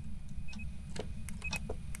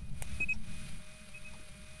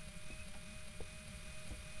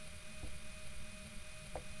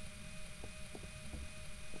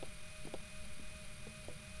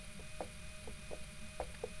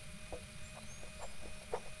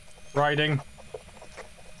 Writing.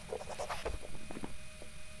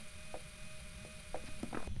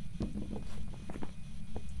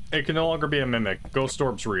 It can no longer be a mimic. Ghost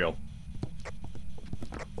orb's real.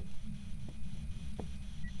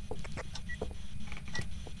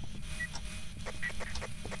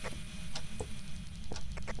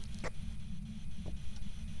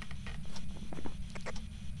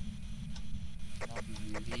 Not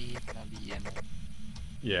the UV, not the EMF.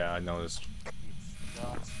 Yeah, I noticed. It's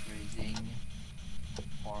dots, freezing,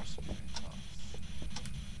 or spirit dots.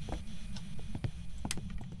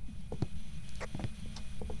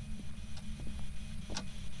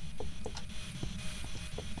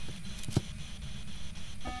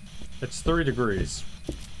 It's 3 degrees.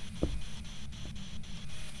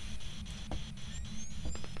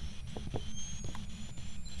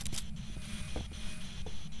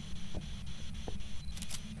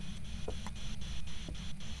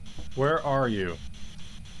 Where are you?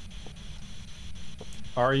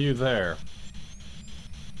 Are you there?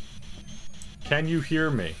 Can you hear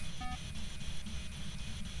me?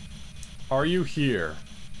 Are you here?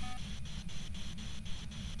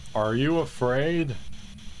 Are you afraid?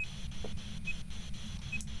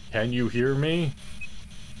 Can you hear me?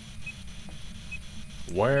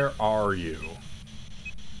 Where are you?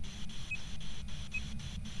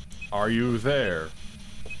 Are you there?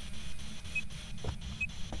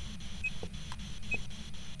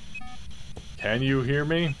 Can you hear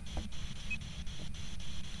me?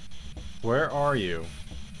 Where are you?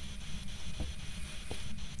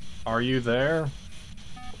 Are you there?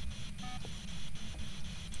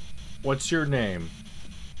 What's your name?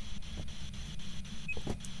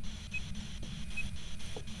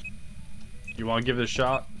 You want to give it a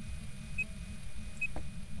shot?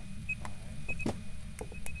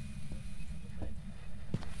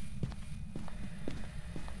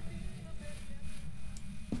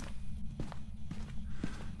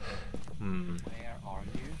 Where are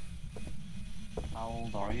you? How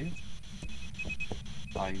old are you?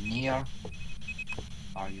 Are you near?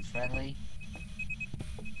 Are you friendly?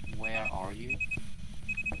 Where are you?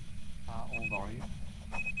 How old are you?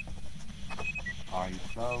 Are you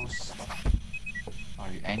close?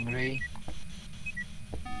 Are you angry?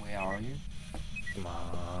 Where are you? Come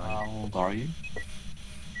on. How old are you?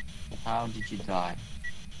 How did you die?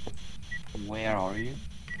 Where are you?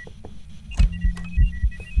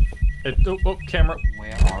 Oh, camera.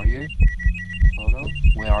 Where are you? Photo?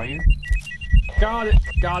 Where are you? Got it.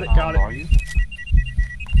 Got it. How Got old it. are you?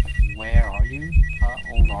 Where are you? How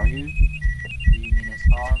old are you? Do you mean us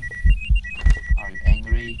harm? Are you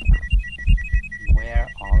angry? Where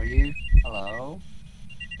are you? Hello?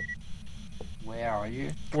 Where are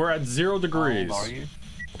you? We're at 0 degrees. How old are you?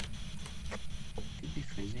 Could be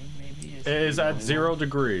freezing, maybe. It is at 0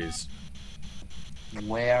 degrees.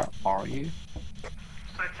 Where are you?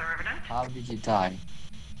 How did you die?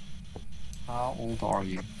 How old are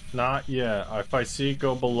you? Not yet. If I see it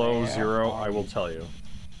go below Where 0, are I will you? tell you.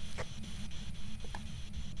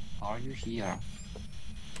 Are you here?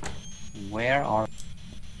 Where are...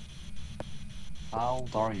 How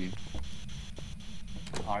old are you?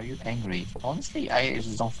 Are you angry? Honestly, I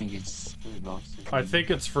just don't think it's really about it. I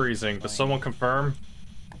think it's freezing. Does someone confirm?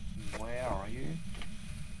 Where are you?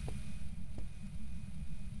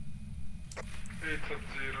 It's at 0.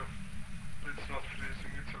 It's not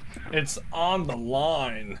freezing, it's at 0. It's on the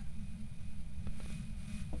line.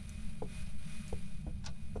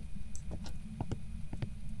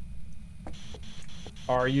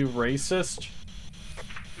 Are you racist?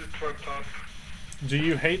 It went up. Do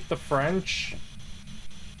you hate the French?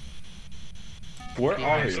 Where Yeah,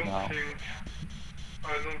 are I you? don't now. think...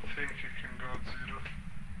 I don't think you can go at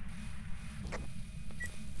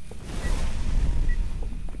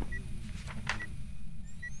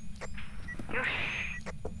 0.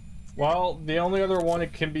 Well, the only other one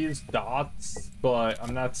it can be is dots, but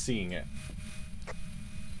I'm not seeing it.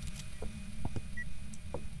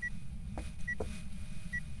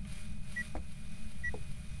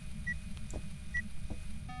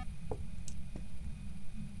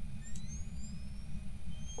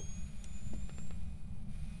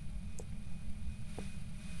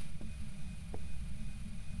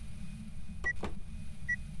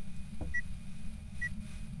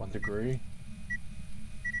 Degree.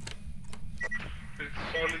 It's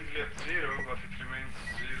solidly at 0, but it remains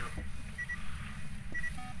 0.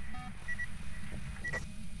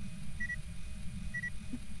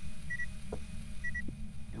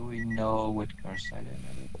 Do we know what curse I did?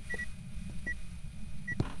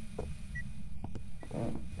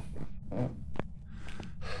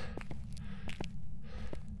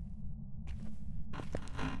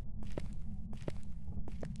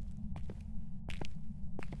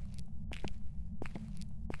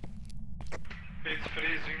 It's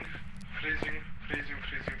freezing. Freezing, freezing,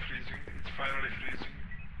 freezing, freezing. It's finally freezing.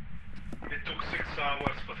 It took 6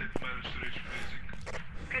 hours, but it managed to reach freezing.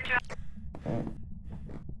 Good job.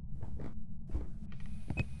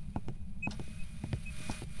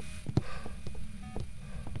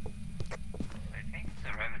 I think it's a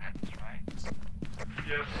revenant, right?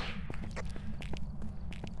 Yes.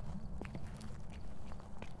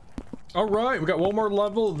 Alright, we got one more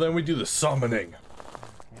level, then we do the summoning.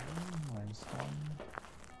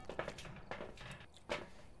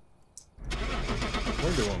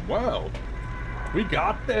 We're doing well. We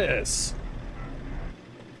got this.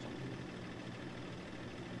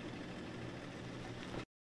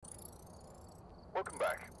 Welcome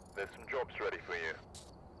back. There's some jobs ready for you.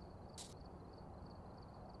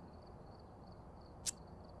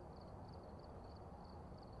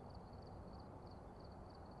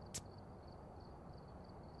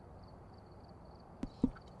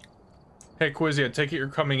 Hey Quizzy, I take it you're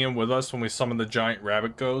coming in with us when we summon the giant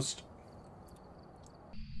rabbit ghost?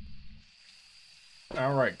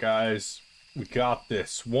 Alright guys, we got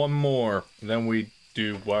this. One more, and then we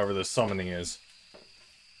do whatever the summoning is.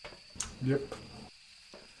 Yep.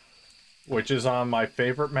 Which is on my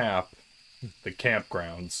favorite map, the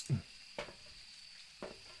campgrounds.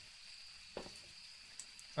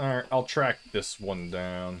 Alright, I'll track this one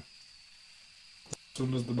down. As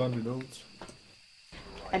soon as the bunny loads.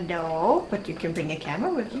 No, but you can bring a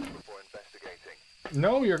camera with you. For investigating.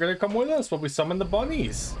 No, you're gonna come with us when we summon the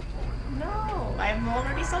bunnies. No, I'm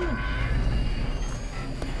already summoned.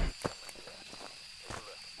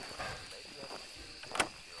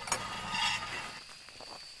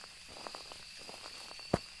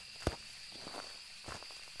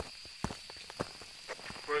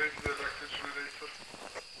 Where is the electric generator?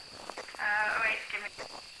 Wait, give me.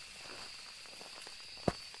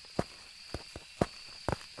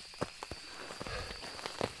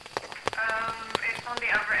 It's on the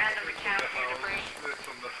upper end of the It's on camp the near the house. bridge. It's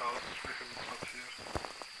on the house because it's not here.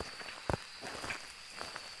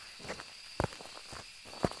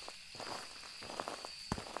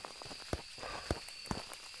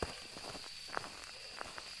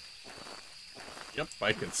 Yep,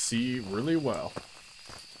 I can see really well.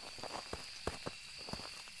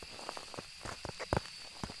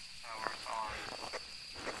 Power's on.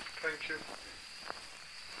 Thank you.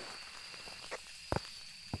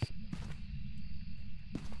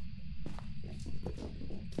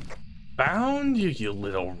 Found you, you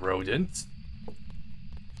little rodent.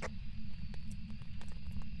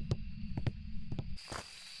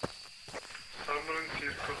 Summoning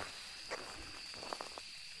circle.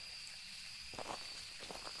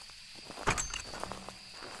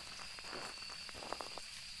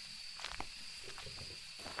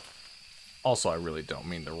 Also, I really don't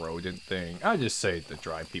mean the rodent thing. I just say the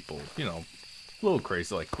dry people, you know, a little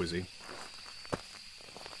crazy like Quizzy.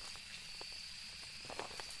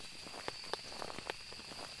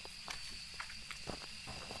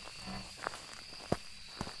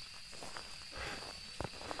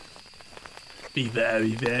 Be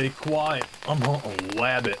very, very quiet. I'm hunting a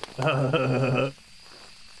rabbit.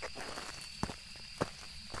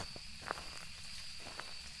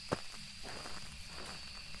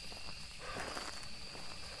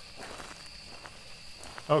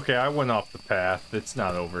 Okay, I went off the path. It's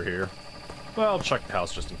not over here. Well, I'll check the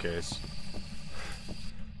house just in case.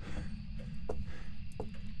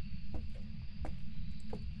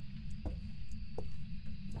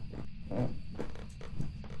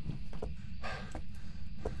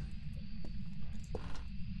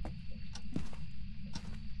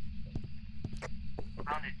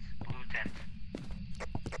 Found its blue tent.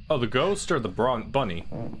 Oh, the ghost or the bunny?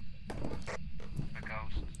 The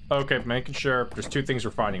ghost. Okay, making sure. There's two things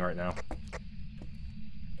we're finding right now.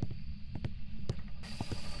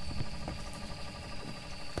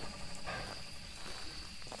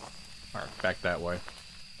 Alright, back that way.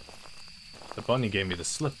 The bunny gave me the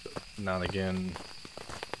slip. Not again.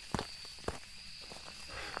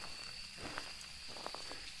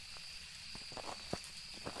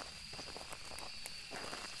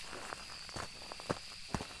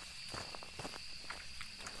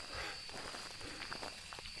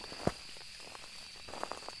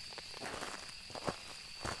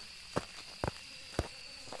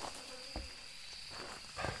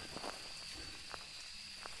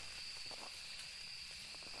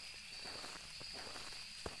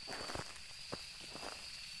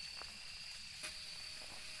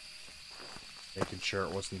 Making sure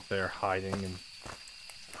it wasn't there hiding and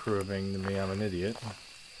proving to me I'm an idiot.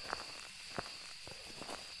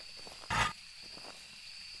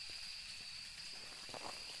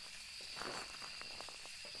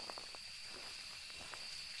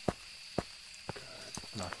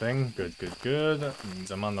 Nothing. Good, good, good. That means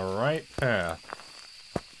I'm on the right path.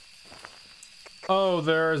 Oh,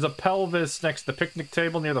 there's a pelvis next to the picnic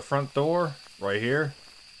table near the front door. Right here.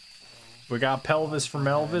 We got pelvis from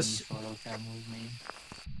Elvis. Photo cam with me.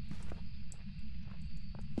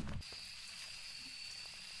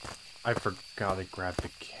 I forgot to grab the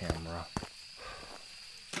camera.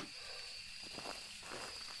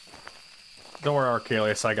 Don't worry,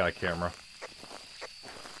 Archelius, I got a camera.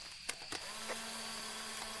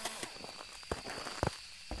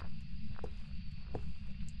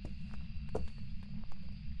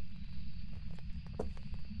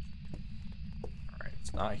 Alright,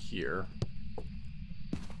 it's not here.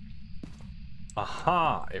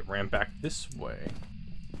 Aha! It ran back this way.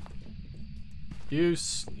 You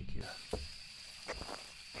sneaky.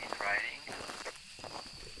 He's riding.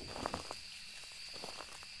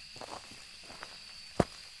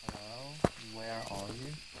 Hello? Where are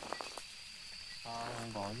you? How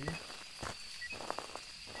old are you?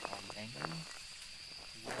 Are you angry?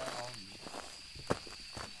 Where are you?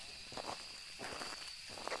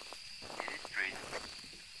 It is straight.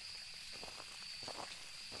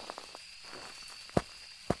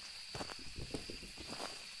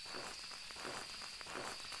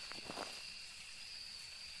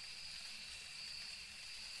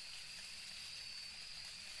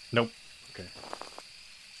 Nope. Okay.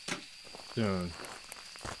 Soon.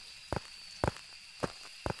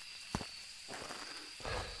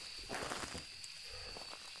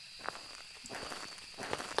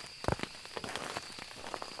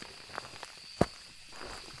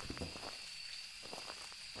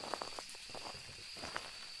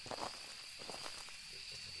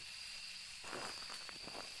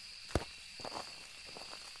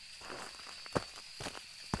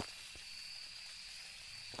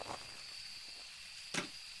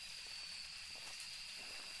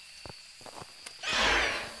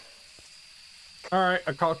 Alright,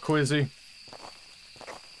 I caught Quizzy.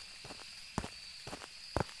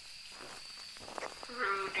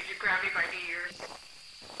 Rude, did you grab me by the ears?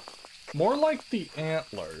 More like the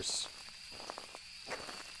antlers.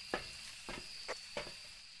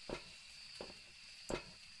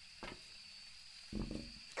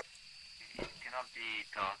 It cannot be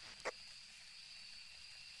dust.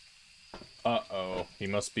 Uh-oh. He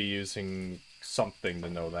must be using something to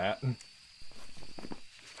know that.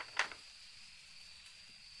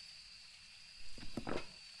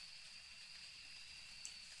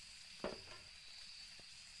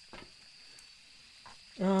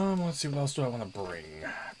 Let's see, what else do I want to bring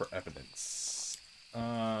for evidence?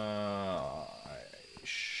 I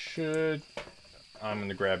should... I'm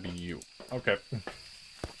gonna grab you. Okay.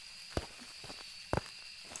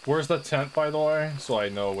 Where's the tent, by the way? So I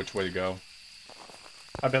know which way to go.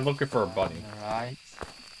 I've been looking for a bunny. Right.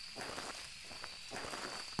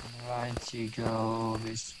 Right, you go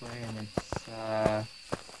this way, and it's a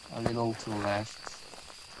little to the left.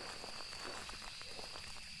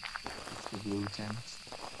 It's the blue tent.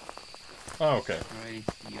 Oh, okay. Right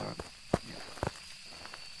here. Yeah.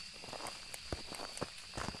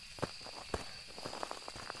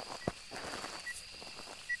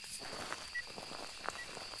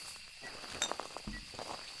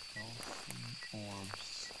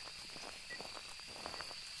 Orbs.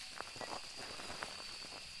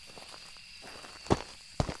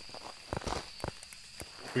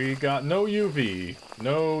 We got no UV.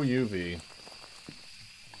 No UV.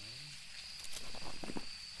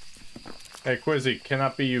 Hey, Quizzy,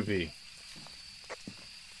 cannot be UV.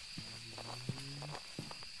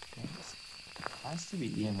 Has to be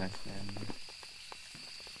EMF then.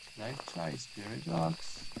 Let's try spirit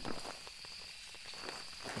box.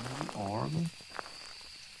 Maybe orb. I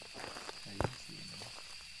didn't see any.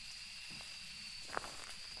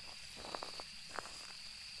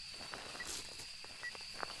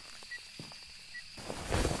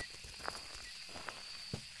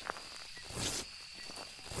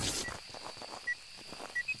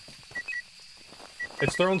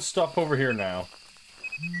 It's throwing stuff over here now.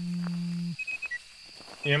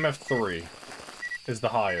 EMF 3 is the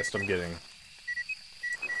highest I'm getting.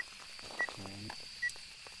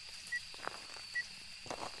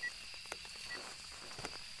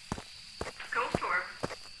 Ghost orb.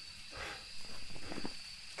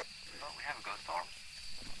 Oh, we have a ghost orb.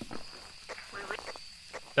 Lily.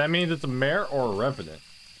 That means it's a mare or a revenant.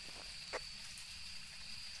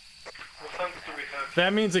 What sense do we have?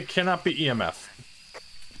 That means it cannot be EMF.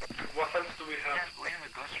 What sense do we have? Yes, we have a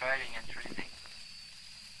ghost riding and freezing.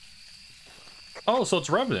 Oh, so it's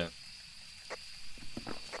revenant.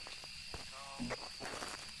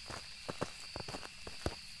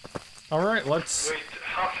 Alright, let's... Wait,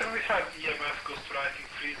 how can we have EMF, ghost writing,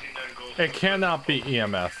 freezing, and ghost? It cannot be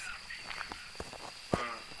EMF. Okay.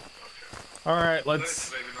 Alright,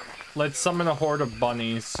 That's revenant. let's summon a horde of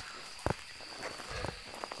bunnies.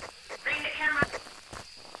 Bring the camera.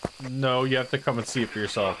 No, you have to come and see it for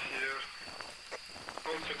yourself. Here.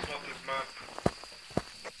 Also, it's not this map.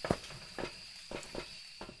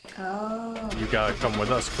 Oh. You gotta come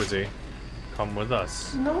with us, Quizzy. Come with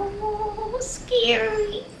us. No,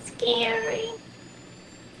 scary, scary.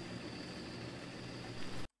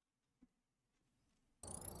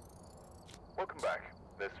 Welcome back.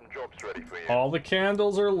 There's some jobs ready for you. All the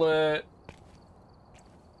candles are lit.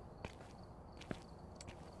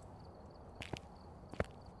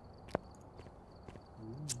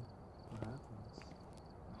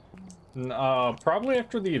 Probably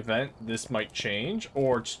after the event, this might change,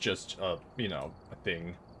 or it's just, you know, a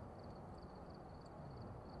thing.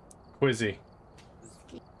 Quizzy.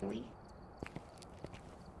 Scary.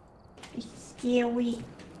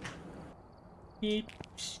 Scary.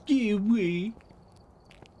 Scary.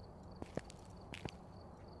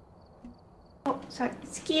 Oh, sorry.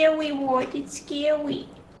 Scary word. It's scary.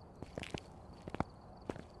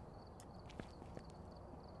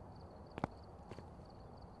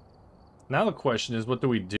 Now the question is, what do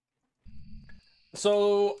we do?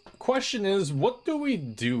 So, question is, what do we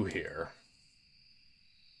do here?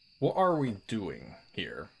 What are we doing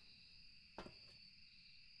here?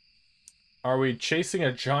 Are we chasing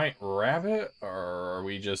a giant rabbit, or are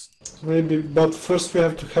we just... Maybe, but first we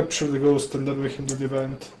have to capture the ghost and then we can do the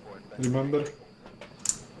event. Remember?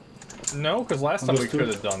 No, because last time we Understood. could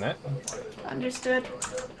have done it. Understood.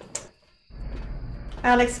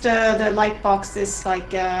 Alex, the light box is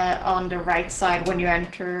like on the right side when you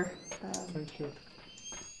enter. Thank you.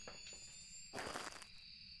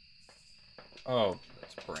 Oh,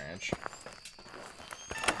 that's branch.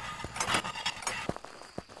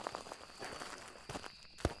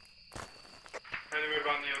 Anyway,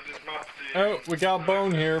 Bunny, on this map, the... Oh, we got a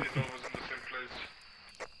bone here. It's always in the same place.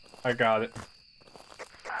 I got it.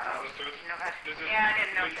 Understood? This is Yeah, I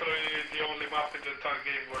didn't know. literally the only map in the entire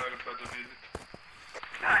game where I tried to beat it.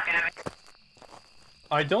 God damn it.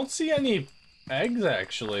 I don't see any eggs,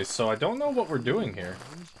 actually, so I don't know what we're doing here.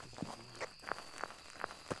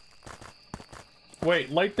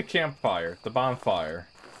 Wait, light the campfire, the bonfire.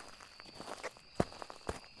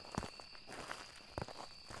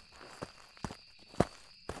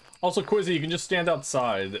 Also, Quizzy, you can just stand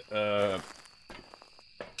outside. I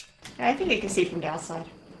think you can see from the outside.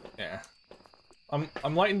 Yeah.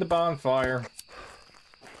 I'm lighting the bonfire.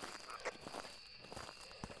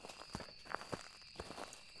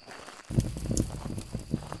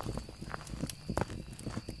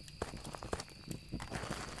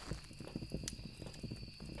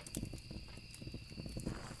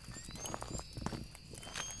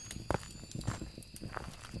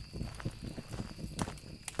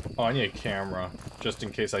 Oh, I need a camera, just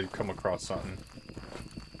in case I come across something.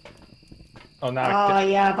 Oh, not Oh,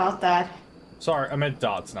 yeah, about that. Sorry, I meant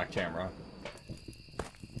dots, not camera.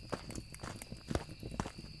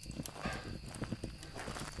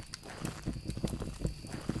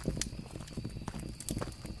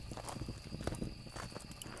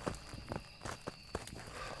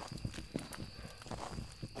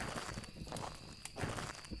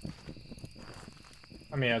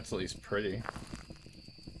 I mean, that's at least pretty. If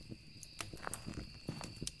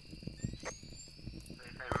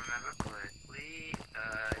I remember correctly, it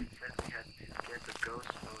said we had to get a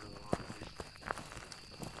ghost photo of this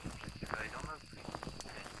objective. I don't know if there's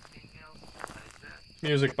anything else besides that.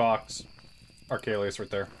 Music box. Archelius right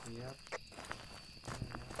there. Yep.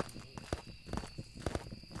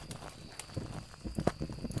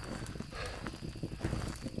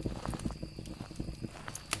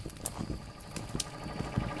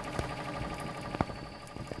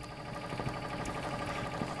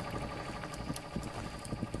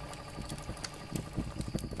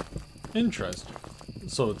 Interesting.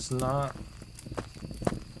 So it's not...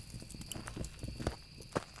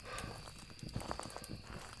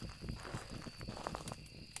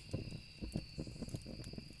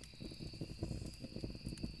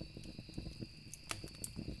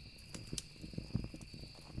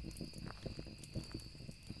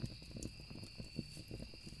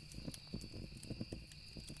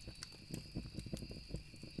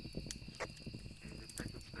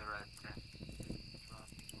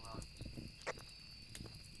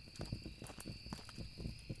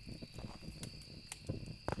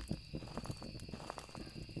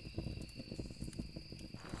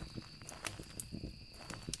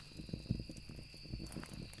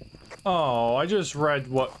 Oh, I just read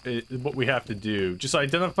what we have to do. Just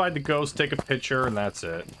identify the ghost, take a picture, and that's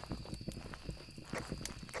it.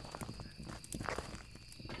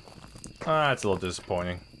 That's a little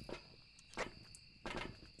disappointing.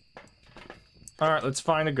 Alright, let's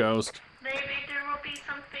find a ghost. Maybe there will be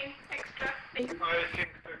something extra. I think the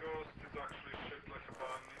ghost is actually shaped like a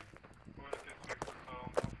bunny. Or it makes the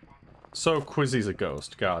sound of one. So Quizzy's a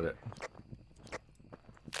ghost, got it.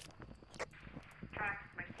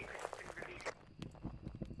 My secret has been released.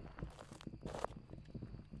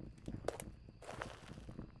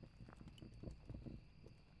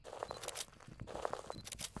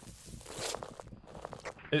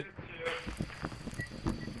 It...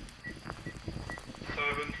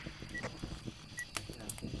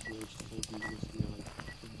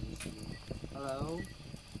 Hello?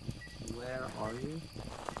 Where are you?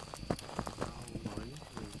 How are you?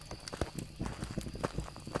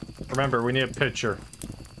 Remember, we need a picture.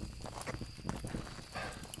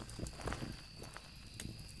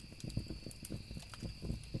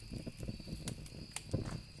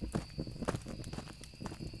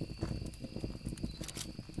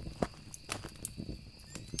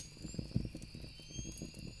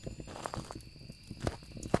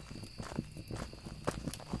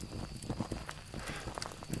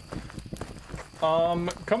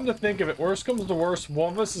 Come to think of it, worst comes to worst,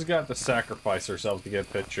 one of us is gonna have to sacrifice ourselves to get a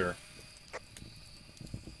picture.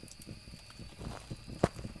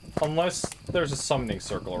 Unless there's a summoning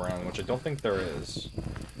circle around, which I don't think there is.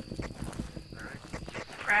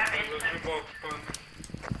 Grab it.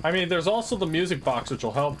 I mean, there's also the music box, which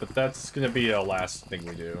will help, but that's gonna be a last thing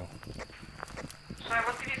we do. Sorry,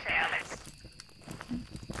 what did you say, Alex?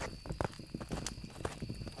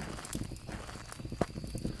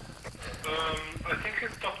 I think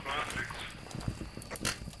it's dot matrix.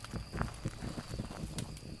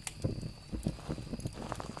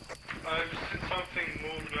 I've seen something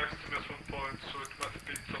move next to me at one point, so it must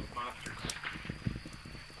be dot matrix.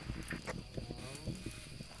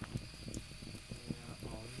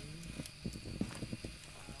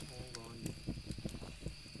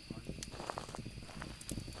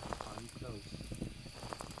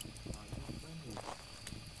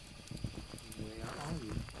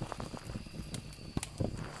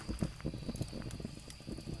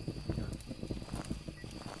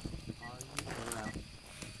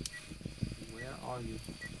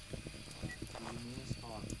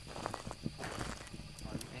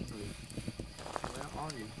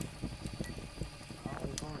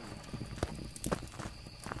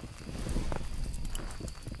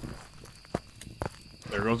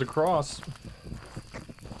 There goes across.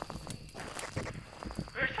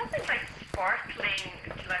 There's something like sparkling,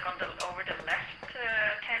 like on the over the left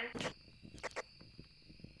tent.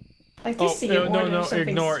 I do see a no, ward or something.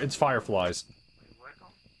 ignore it. It's fireflies. Why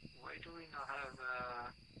do we not have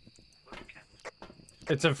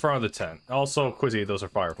webcams? It's in front of the tent. Also, Quizzy, those are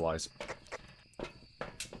fireflies.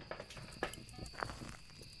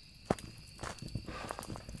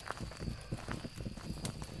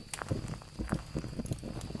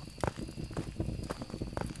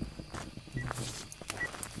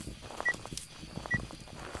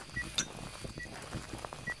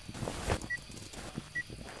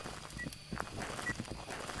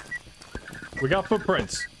 We got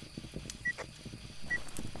footprints.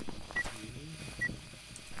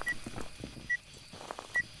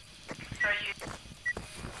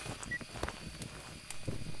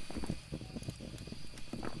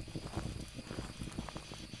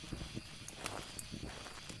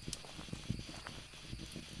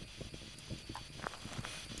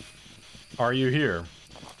 Are you here?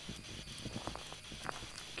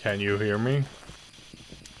 Can you hear me?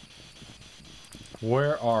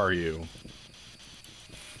 Where are you?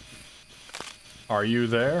 Are you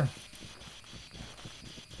there?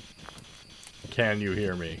 Can you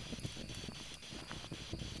hear me?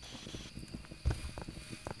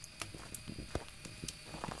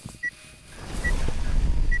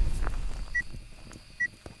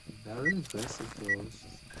 Very impressive ghosts.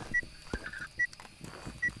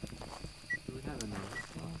 Do we have another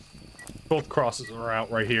cross? Both crosses are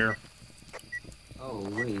out right here. Oh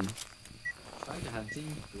wait. Tried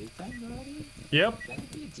hunting big time already? Yep. Can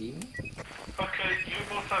it be a demon? Okay, you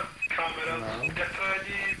both have cameras. Hello? Get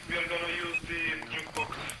ready, we are gonna use the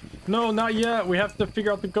jukebox. No, not yet. We have to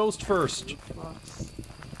figure out the ghost first. Jukebox.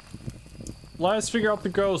 Let us figure out the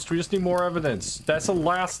ghost. We just need more evidence. That's the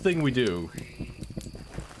last thing we do.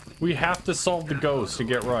 We have to solve the ghost to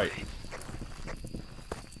get right.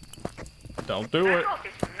 Don't do it.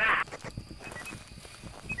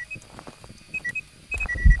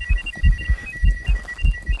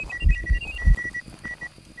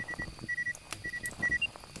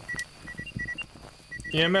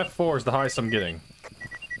 EMF 4 is the highest I'm getting.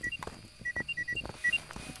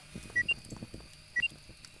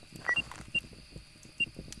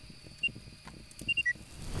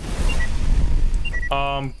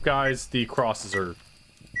 Guys, the crosses are...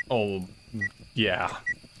 Oh, yeah.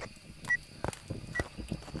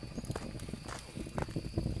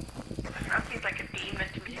 That seems like a demon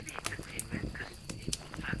to me. Maybe it's a demon because it's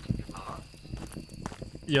hunting a lot.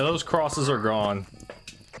 Yeah, those crosses are gone.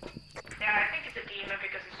 Yeah, I think it's a demon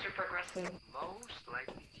because it's super aggressive. Most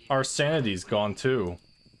likely demon. Our sanity's gone too.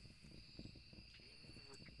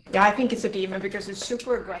 Yeah, I think it's a demon because it's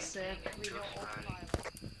super aggressive. We know all the time.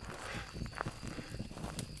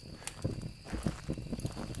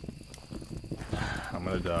 I'm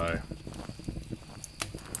gonna die.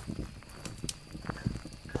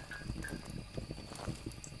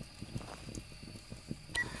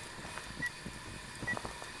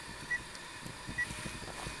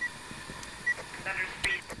 Thunder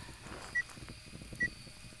speed.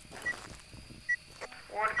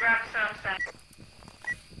 Ward, grab some sense.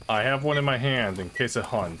 I have one in my hand in case it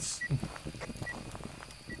hunts.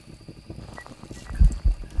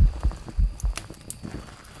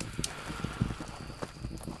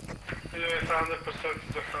 Yeah, it's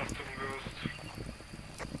 100% the phantom ghost.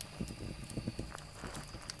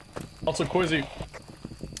 Also, Quizzy.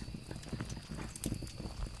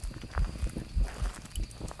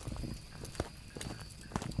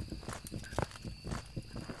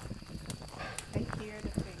 I hear the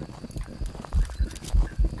thing.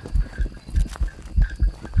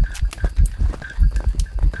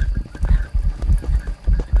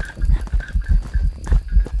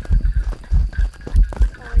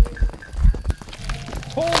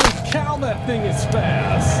 Holy cow, that thing is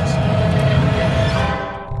fast!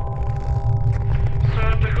 So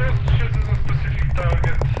the ghost chooses a specific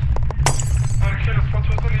target. Archeus, what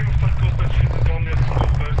was the name of that ghost that chooses only a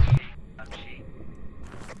single person?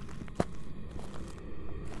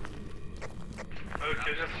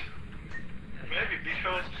 Okay, just... Maybe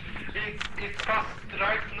because it passed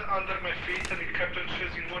right under my feet and it kept on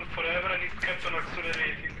choosing one forever and it kept on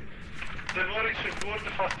accelerating. The more it chose one,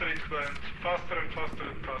 the faster it went. Faster and faster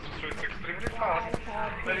and faster. So it's extremely fast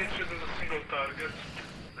when it chooses a single target.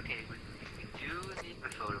 Okay, we do need the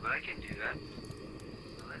photo, but I can do that.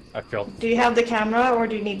 So let's... I felt... Do you have the camera or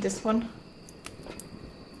do you need this one?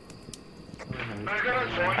 I'm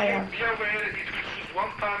gonna join I you. am. Be aware it will choose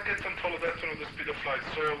one target and follow that one with the speed of light.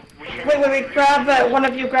 So Wait, grab, one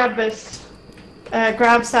of you grab this.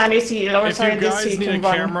 Grab Sandy's seat, or If sorry, you this guys seat need a and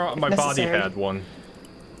run. camera, my if body necessary. had one.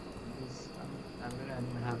 I'm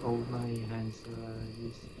gonna have hold my hands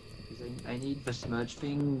because I need the smudge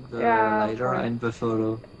thing, the Yeah, lighter, fine. and the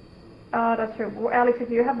photo. Oh, that's true. Well, Alex, if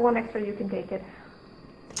you have one extra, you can take it.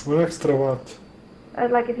 One extra what?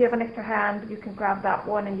 Like if you have an extra hand, you can grab that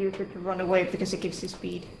one and use it to run away because it gives you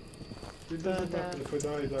speed. It doesn't matter if I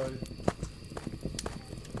die, die.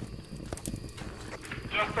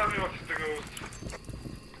 just tell me what's the ghost.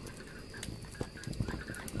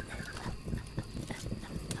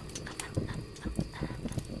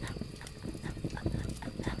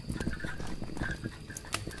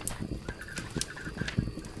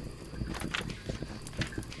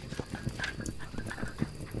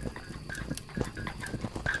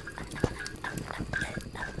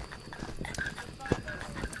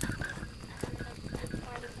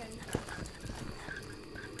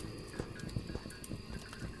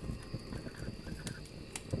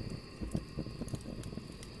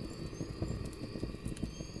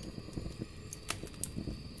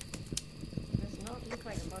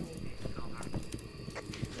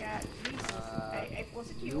 Was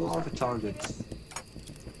it you? You are the target.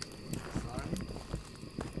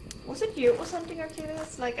 Was it you or something,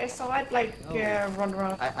 Achilles? Like I saw it like run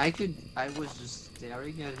around. I was just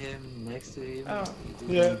staring at him, next to him. Oh.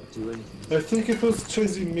 He Yeah. didn't do anything. I think it was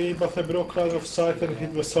chasing me, but I broke out of sight and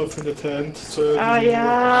hid myself in the tent, so... Oh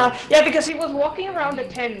yeah. Yeah, because he was walking around the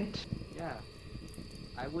tent. Yeah.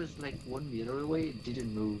 I was like 1 meter away, it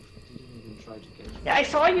didn't move. Didn't even try to catch me. Yeah, I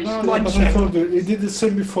saw you No, smudge but I him. told you, it did the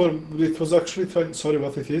same before, it was actually trying... Sorry,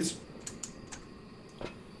 what it is?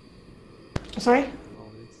 Sorry?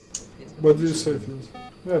 Oh, it's What did you say it is?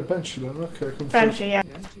 Yeah, Banshee then, okay, I confirm. Banshee, yeah.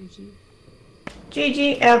 Yeah, GG.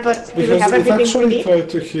 GG, but do we Because have it everything we actually need? tried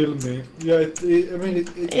to heal me. Yeah, I mean,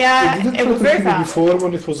 it Yeah, didn't it try was to very kill me fast. before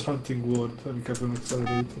when it was hunting ward, and it kept on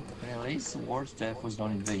accelerating. Well, at least Ward's death was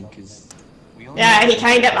not in vain, because we only Yeah, he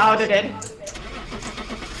kind of outed it. So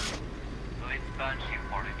it's Banshee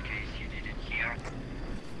for in case you didn't hear.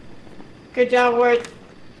 Good job, Ward.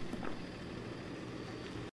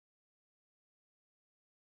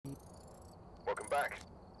 Welcome back.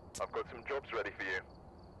 I've got some jobs ready for you.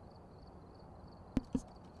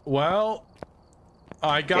 Well,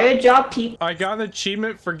 I got Good job, Pete. I got an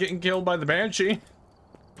achievement for getting killed by the Banshee.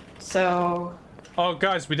 So, Oh,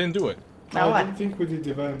 guys, we didn't do it. now I what? don't think we did the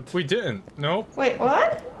event. We didn't. Nope. Wait,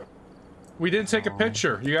 what? We didn't take a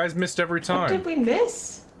picture. You guys missed every What time. did we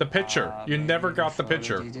miss? The picture. You maybe never got the photo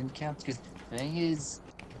picture. Didn't count, because the thing is,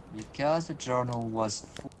 because the journal was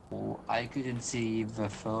full, I couldn't see the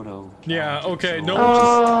photo. Yeah, counted, okay, so no,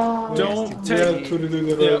 Oh. Don't We had take to redo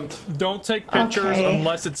the yeah, event. don't take pictures Okay.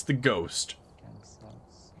 unless it's the ghost.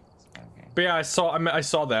 Okay. But yeah, I saw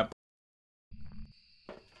that.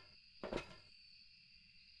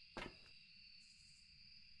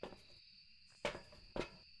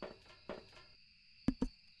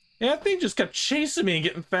 Yeah, that thing just kept chasing me and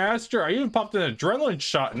getting faster. I even popped an adrenaline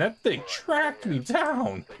shot and that thing tracked me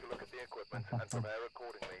down. Take a look at the equipment and prepare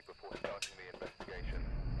accordingly before starting the investigation.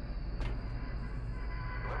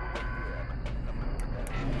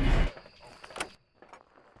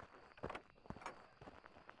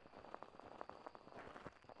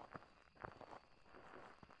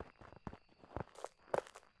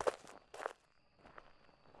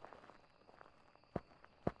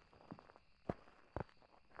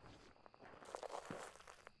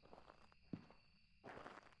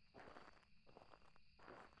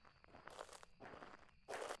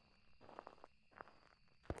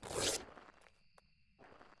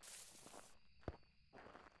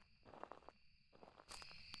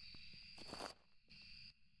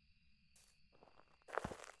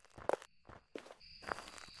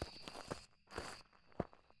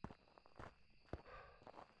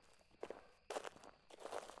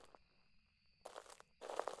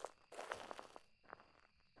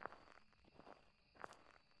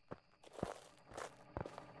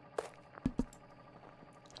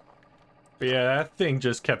 But yeah, that thing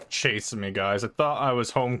just kept chasing me, guys. I thought I was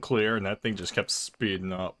home clear and that thing just kept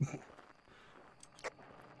speeding up.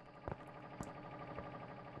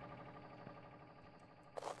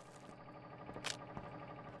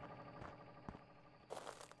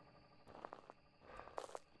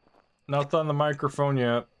 Nothing on the microphone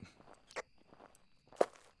yet.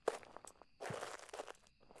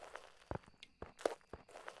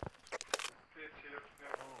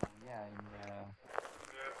 Oh, yeah,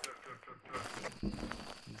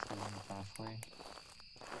 he's going halfway.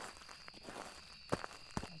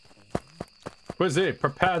 Quizzy,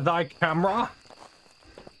 prepare thy camera.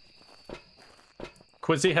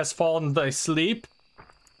 Quizzy has fallen thy sleep.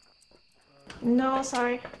 No,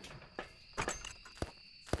 sorry.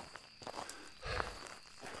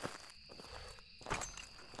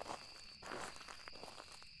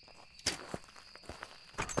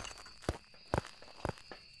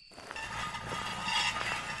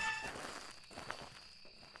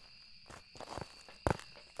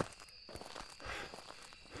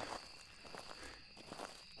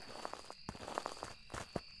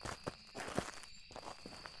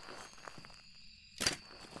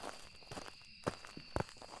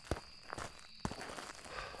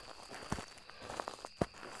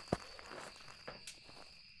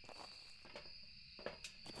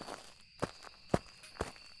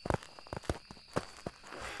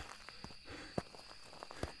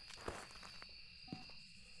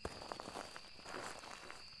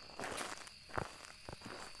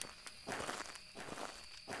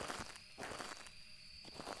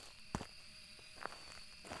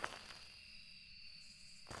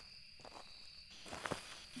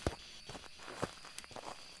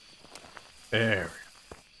 There.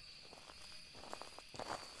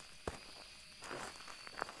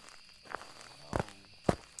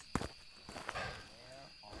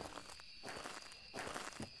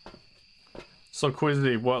 So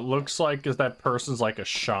Quizzy, what looks like is that person's like a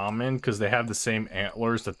shaman because they have the same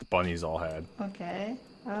antlers that the bunnies all had. Okay.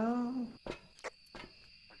 Oh. A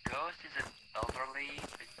ghost is an elderly,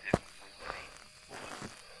 with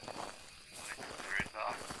spirit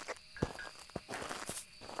box.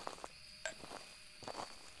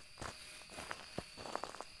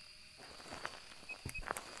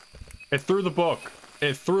 It threw the book.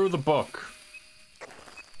 It threw the book.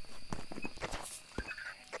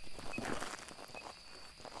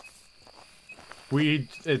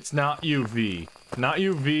 It's not UV. Not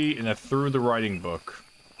UV, and it threw the writing book.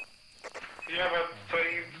 Yeah, but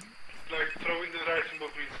saying, like, throwing the writing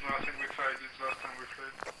book means nothing. We tried this last time we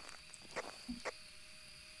played.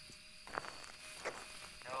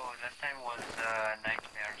 No, last time was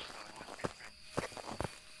nightmare, so it was different.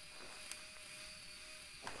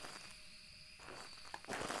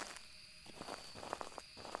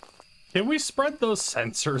 Can we spread those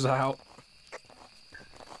sensors out?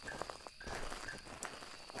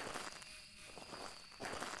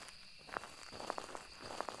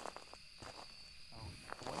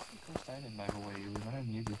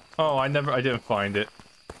 Oh, I didn't find it.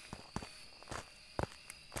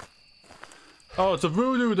 Oh, it's a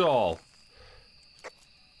voodoo doll.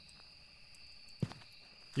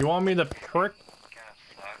 You want me to prick?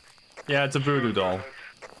 Yeah, it's a voodoo doll.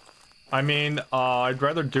 I mean, I'd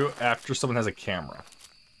rather do it after someone has a camera.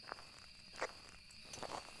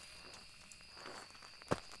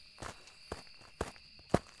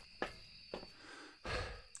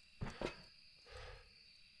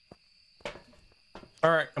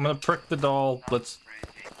 Alright, I'm gonna prick the doll. Let's...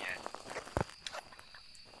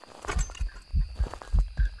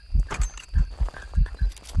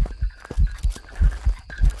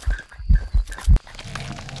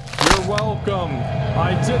 You're welcome!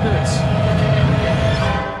 I did it!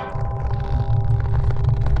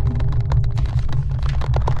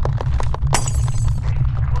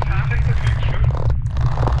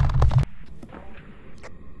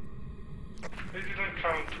 It didn't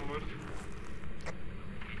count to it.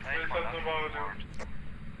 I thought about it.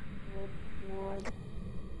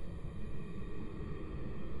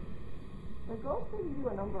 The ghost didn't do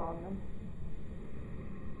a number on them.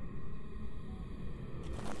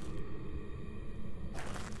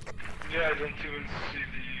 Yeah, I don't even see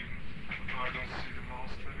the... I don't see the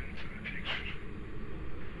monster into the picture.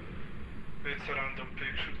 It's a random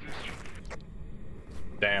picture, this one.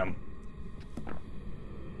 Damn.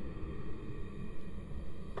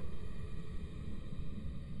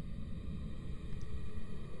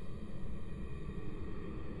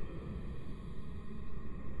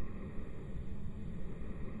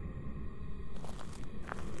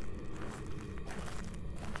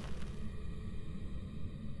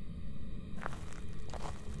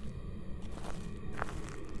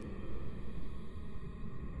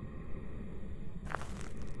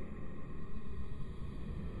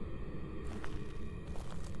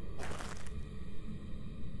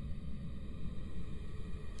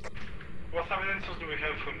 What evidences do we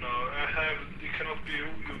have for now? I have, it cannot be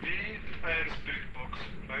UV and spirit box,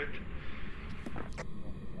 right?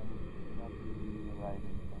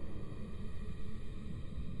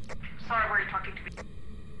 Sorry, were you talking to me?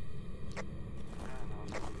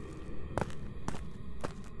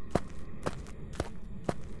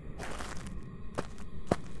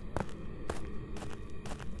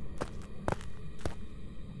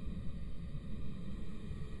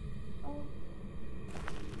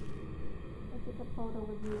 A photo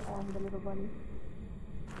with you and the little bunny.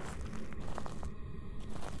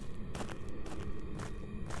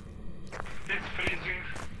 It's freezing.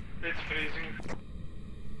 It's freezing.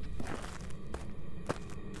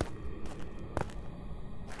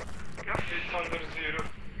 It's under zero.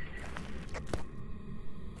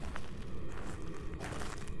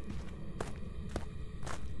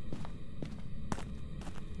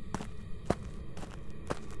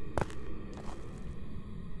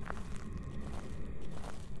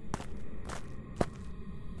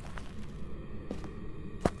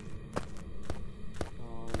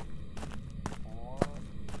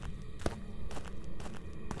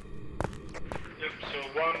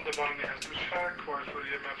 The bunny has to check, while for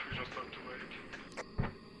EMF we just have to wait.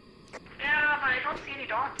 Yeah, but I don't see any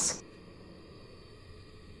dots.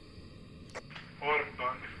 Or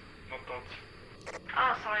bunny, not dots.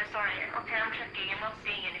 Oh, sorry. Okay, I'm checking. I'm not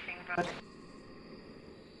seeing anything, but...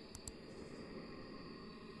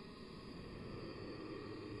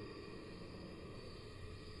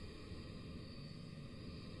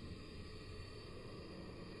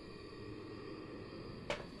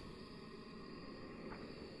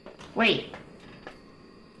 Wait.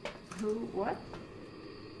 Who? What?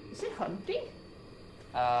 Is it hunting?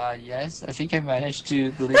 Yes, I think I managed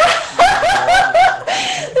to glitch.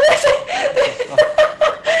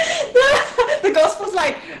 The ghost was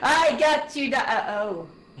like, I got you.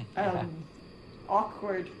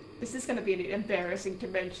 Awkward. This is gonna be an embarrassing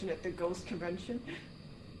convention at the ghost convention.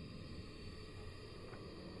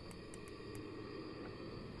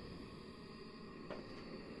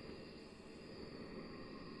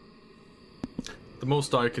 The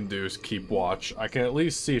most I can do is keep watch. I can at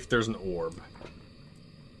least see if there's an orb.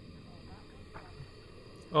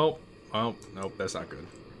 Oh, well, nope, that's not good.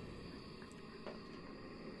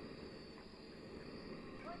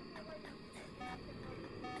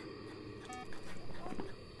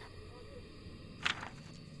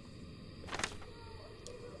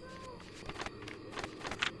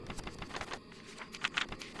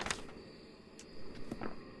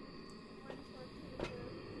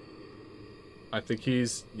 I think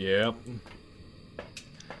he's, yep.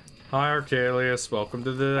 Hi Archelius, welcome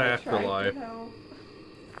to the afterlife.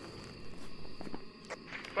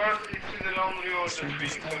 But it's in the laundry order thing,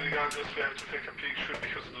 so regardless we have to take a picture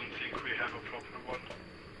because I don't think we have a proper one.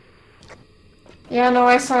 Yeah, no,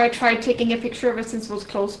 I saw. I tried taking a picture of it since it was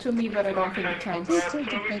close to me, but I don't think it counts. Throw it on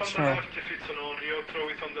the left if it's an audio, throw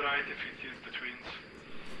it on the right if it is the twins.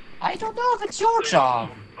 I don't know if it's your job.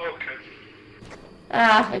 Okay.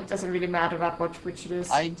 It doesn't really matter that much which it is.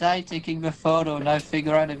 I died taking the photo, and I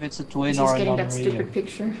figure out if it's a twin She's or getting an that unreal. stupid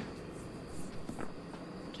picture.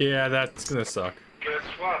 Yeah, that's gonna suck. Guess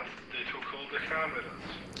what? They took all the cameras.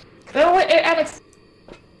 Oh, wait, Alex.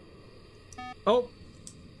 Oh.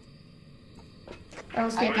 I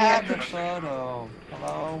was I thinking have that the photo.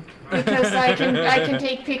 Hello? because I can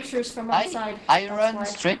take pictures from outside. I ran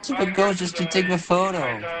straight to the ghost just to take the photo. If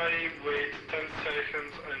I die, wait 10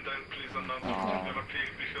 seconds and then please announce it I'm gonna pick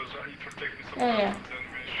because it protects me some Yeah.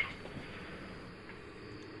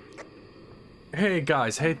 Hey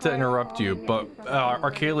guys, hate to interrupt you, but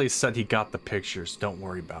Archelius said he got the pictures. Don't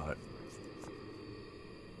worry about it.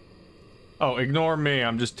 Oh, ignore me.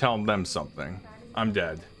 I'm just telling them something. I'm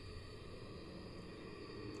dead.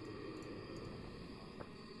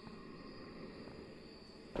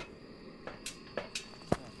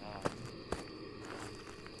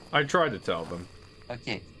 I tried to tell them.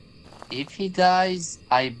 Okay. If he dies,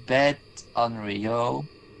 I bet on Rio.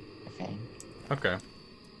 I think. Okay.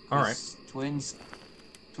 Alright. Twins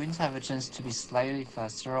have a chance to be slightly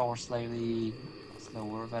faster or slightly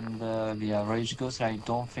slower than the average ghost. I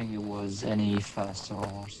don't think it was any faster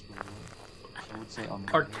or slower. I would say on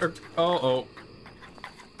oh.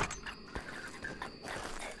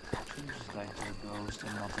 just like the ghost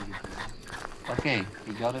and not the video. Okay,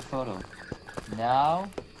 we got a photo. Now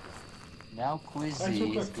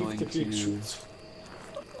Quizzy is going to...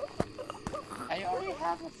 I already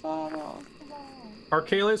have a photo.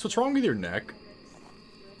 Archelius, what's wrong with your neck?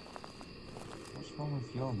 What's wrong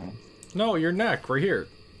with your neck? No, your neck, right here.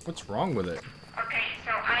 What's wrong with it? Okay,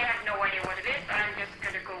 so I have no idea what it is. I'm just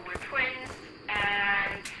gonna go with twins,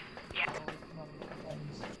 and yeah.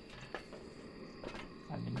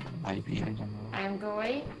 I mean, maybe, I don't know. I'm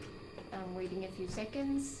going. I'm waiting a few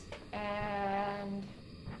seconds, and...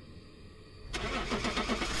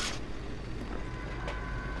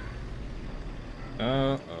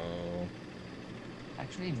 Uh-oh.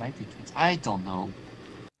 Actually, it might be twins. I don't know.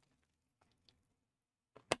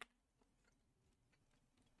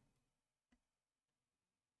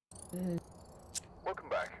 Welcome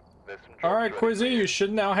back. There's some Alright, Quizzy, you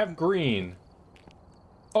should now have green.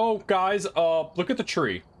 Oh, guys, look at the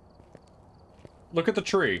tree. Look at the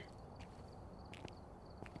tree.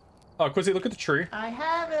 Quizzy, look at the tree. I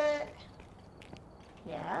have it.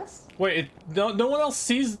 Yes? Wait, no one else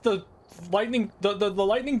sees the lightning, the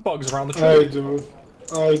lightning bugs around the tree.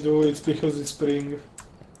 I do, it's because it's spring.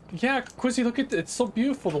 Yeah, Quizzy, look at it, it's so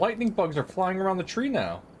beautiful. The lightning bugs are flying around the tree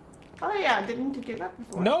now. Oh yeah, didn't you do that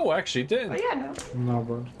before? No, actually, it didn't. Oh yeah, no. No,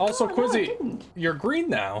 but... Also, Oh, no, Quizzy, it didn't. you're green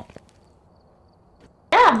now.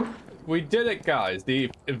 Yeah. We did it, guys. The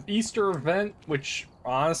Easter event, which,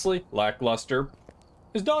 honestly, lackluster,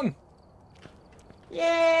 is done.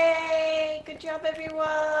 Yay! Good job, everyone!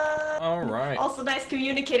 Alright. Also, nice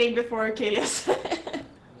communicating before Archelius.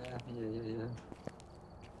 Yeah.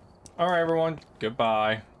 Alright, everyone.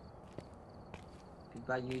 Goodbye.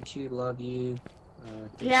 Goodbye, YouTube. Love you.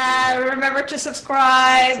 Yeah, remember to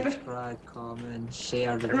subscribe. Subscribe, comment,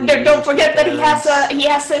 share the Don't forget that he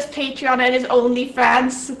has his Patreon and his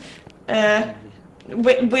OnlyFans.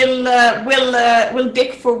 Will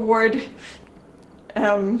Dick forward.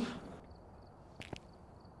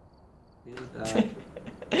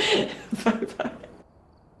 Bye-bye.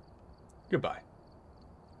 Goodbye.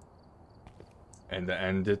 And to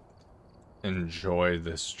end it, enjoy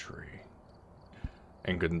this tree.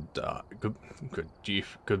 And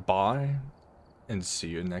goodbye, and see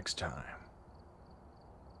you next time.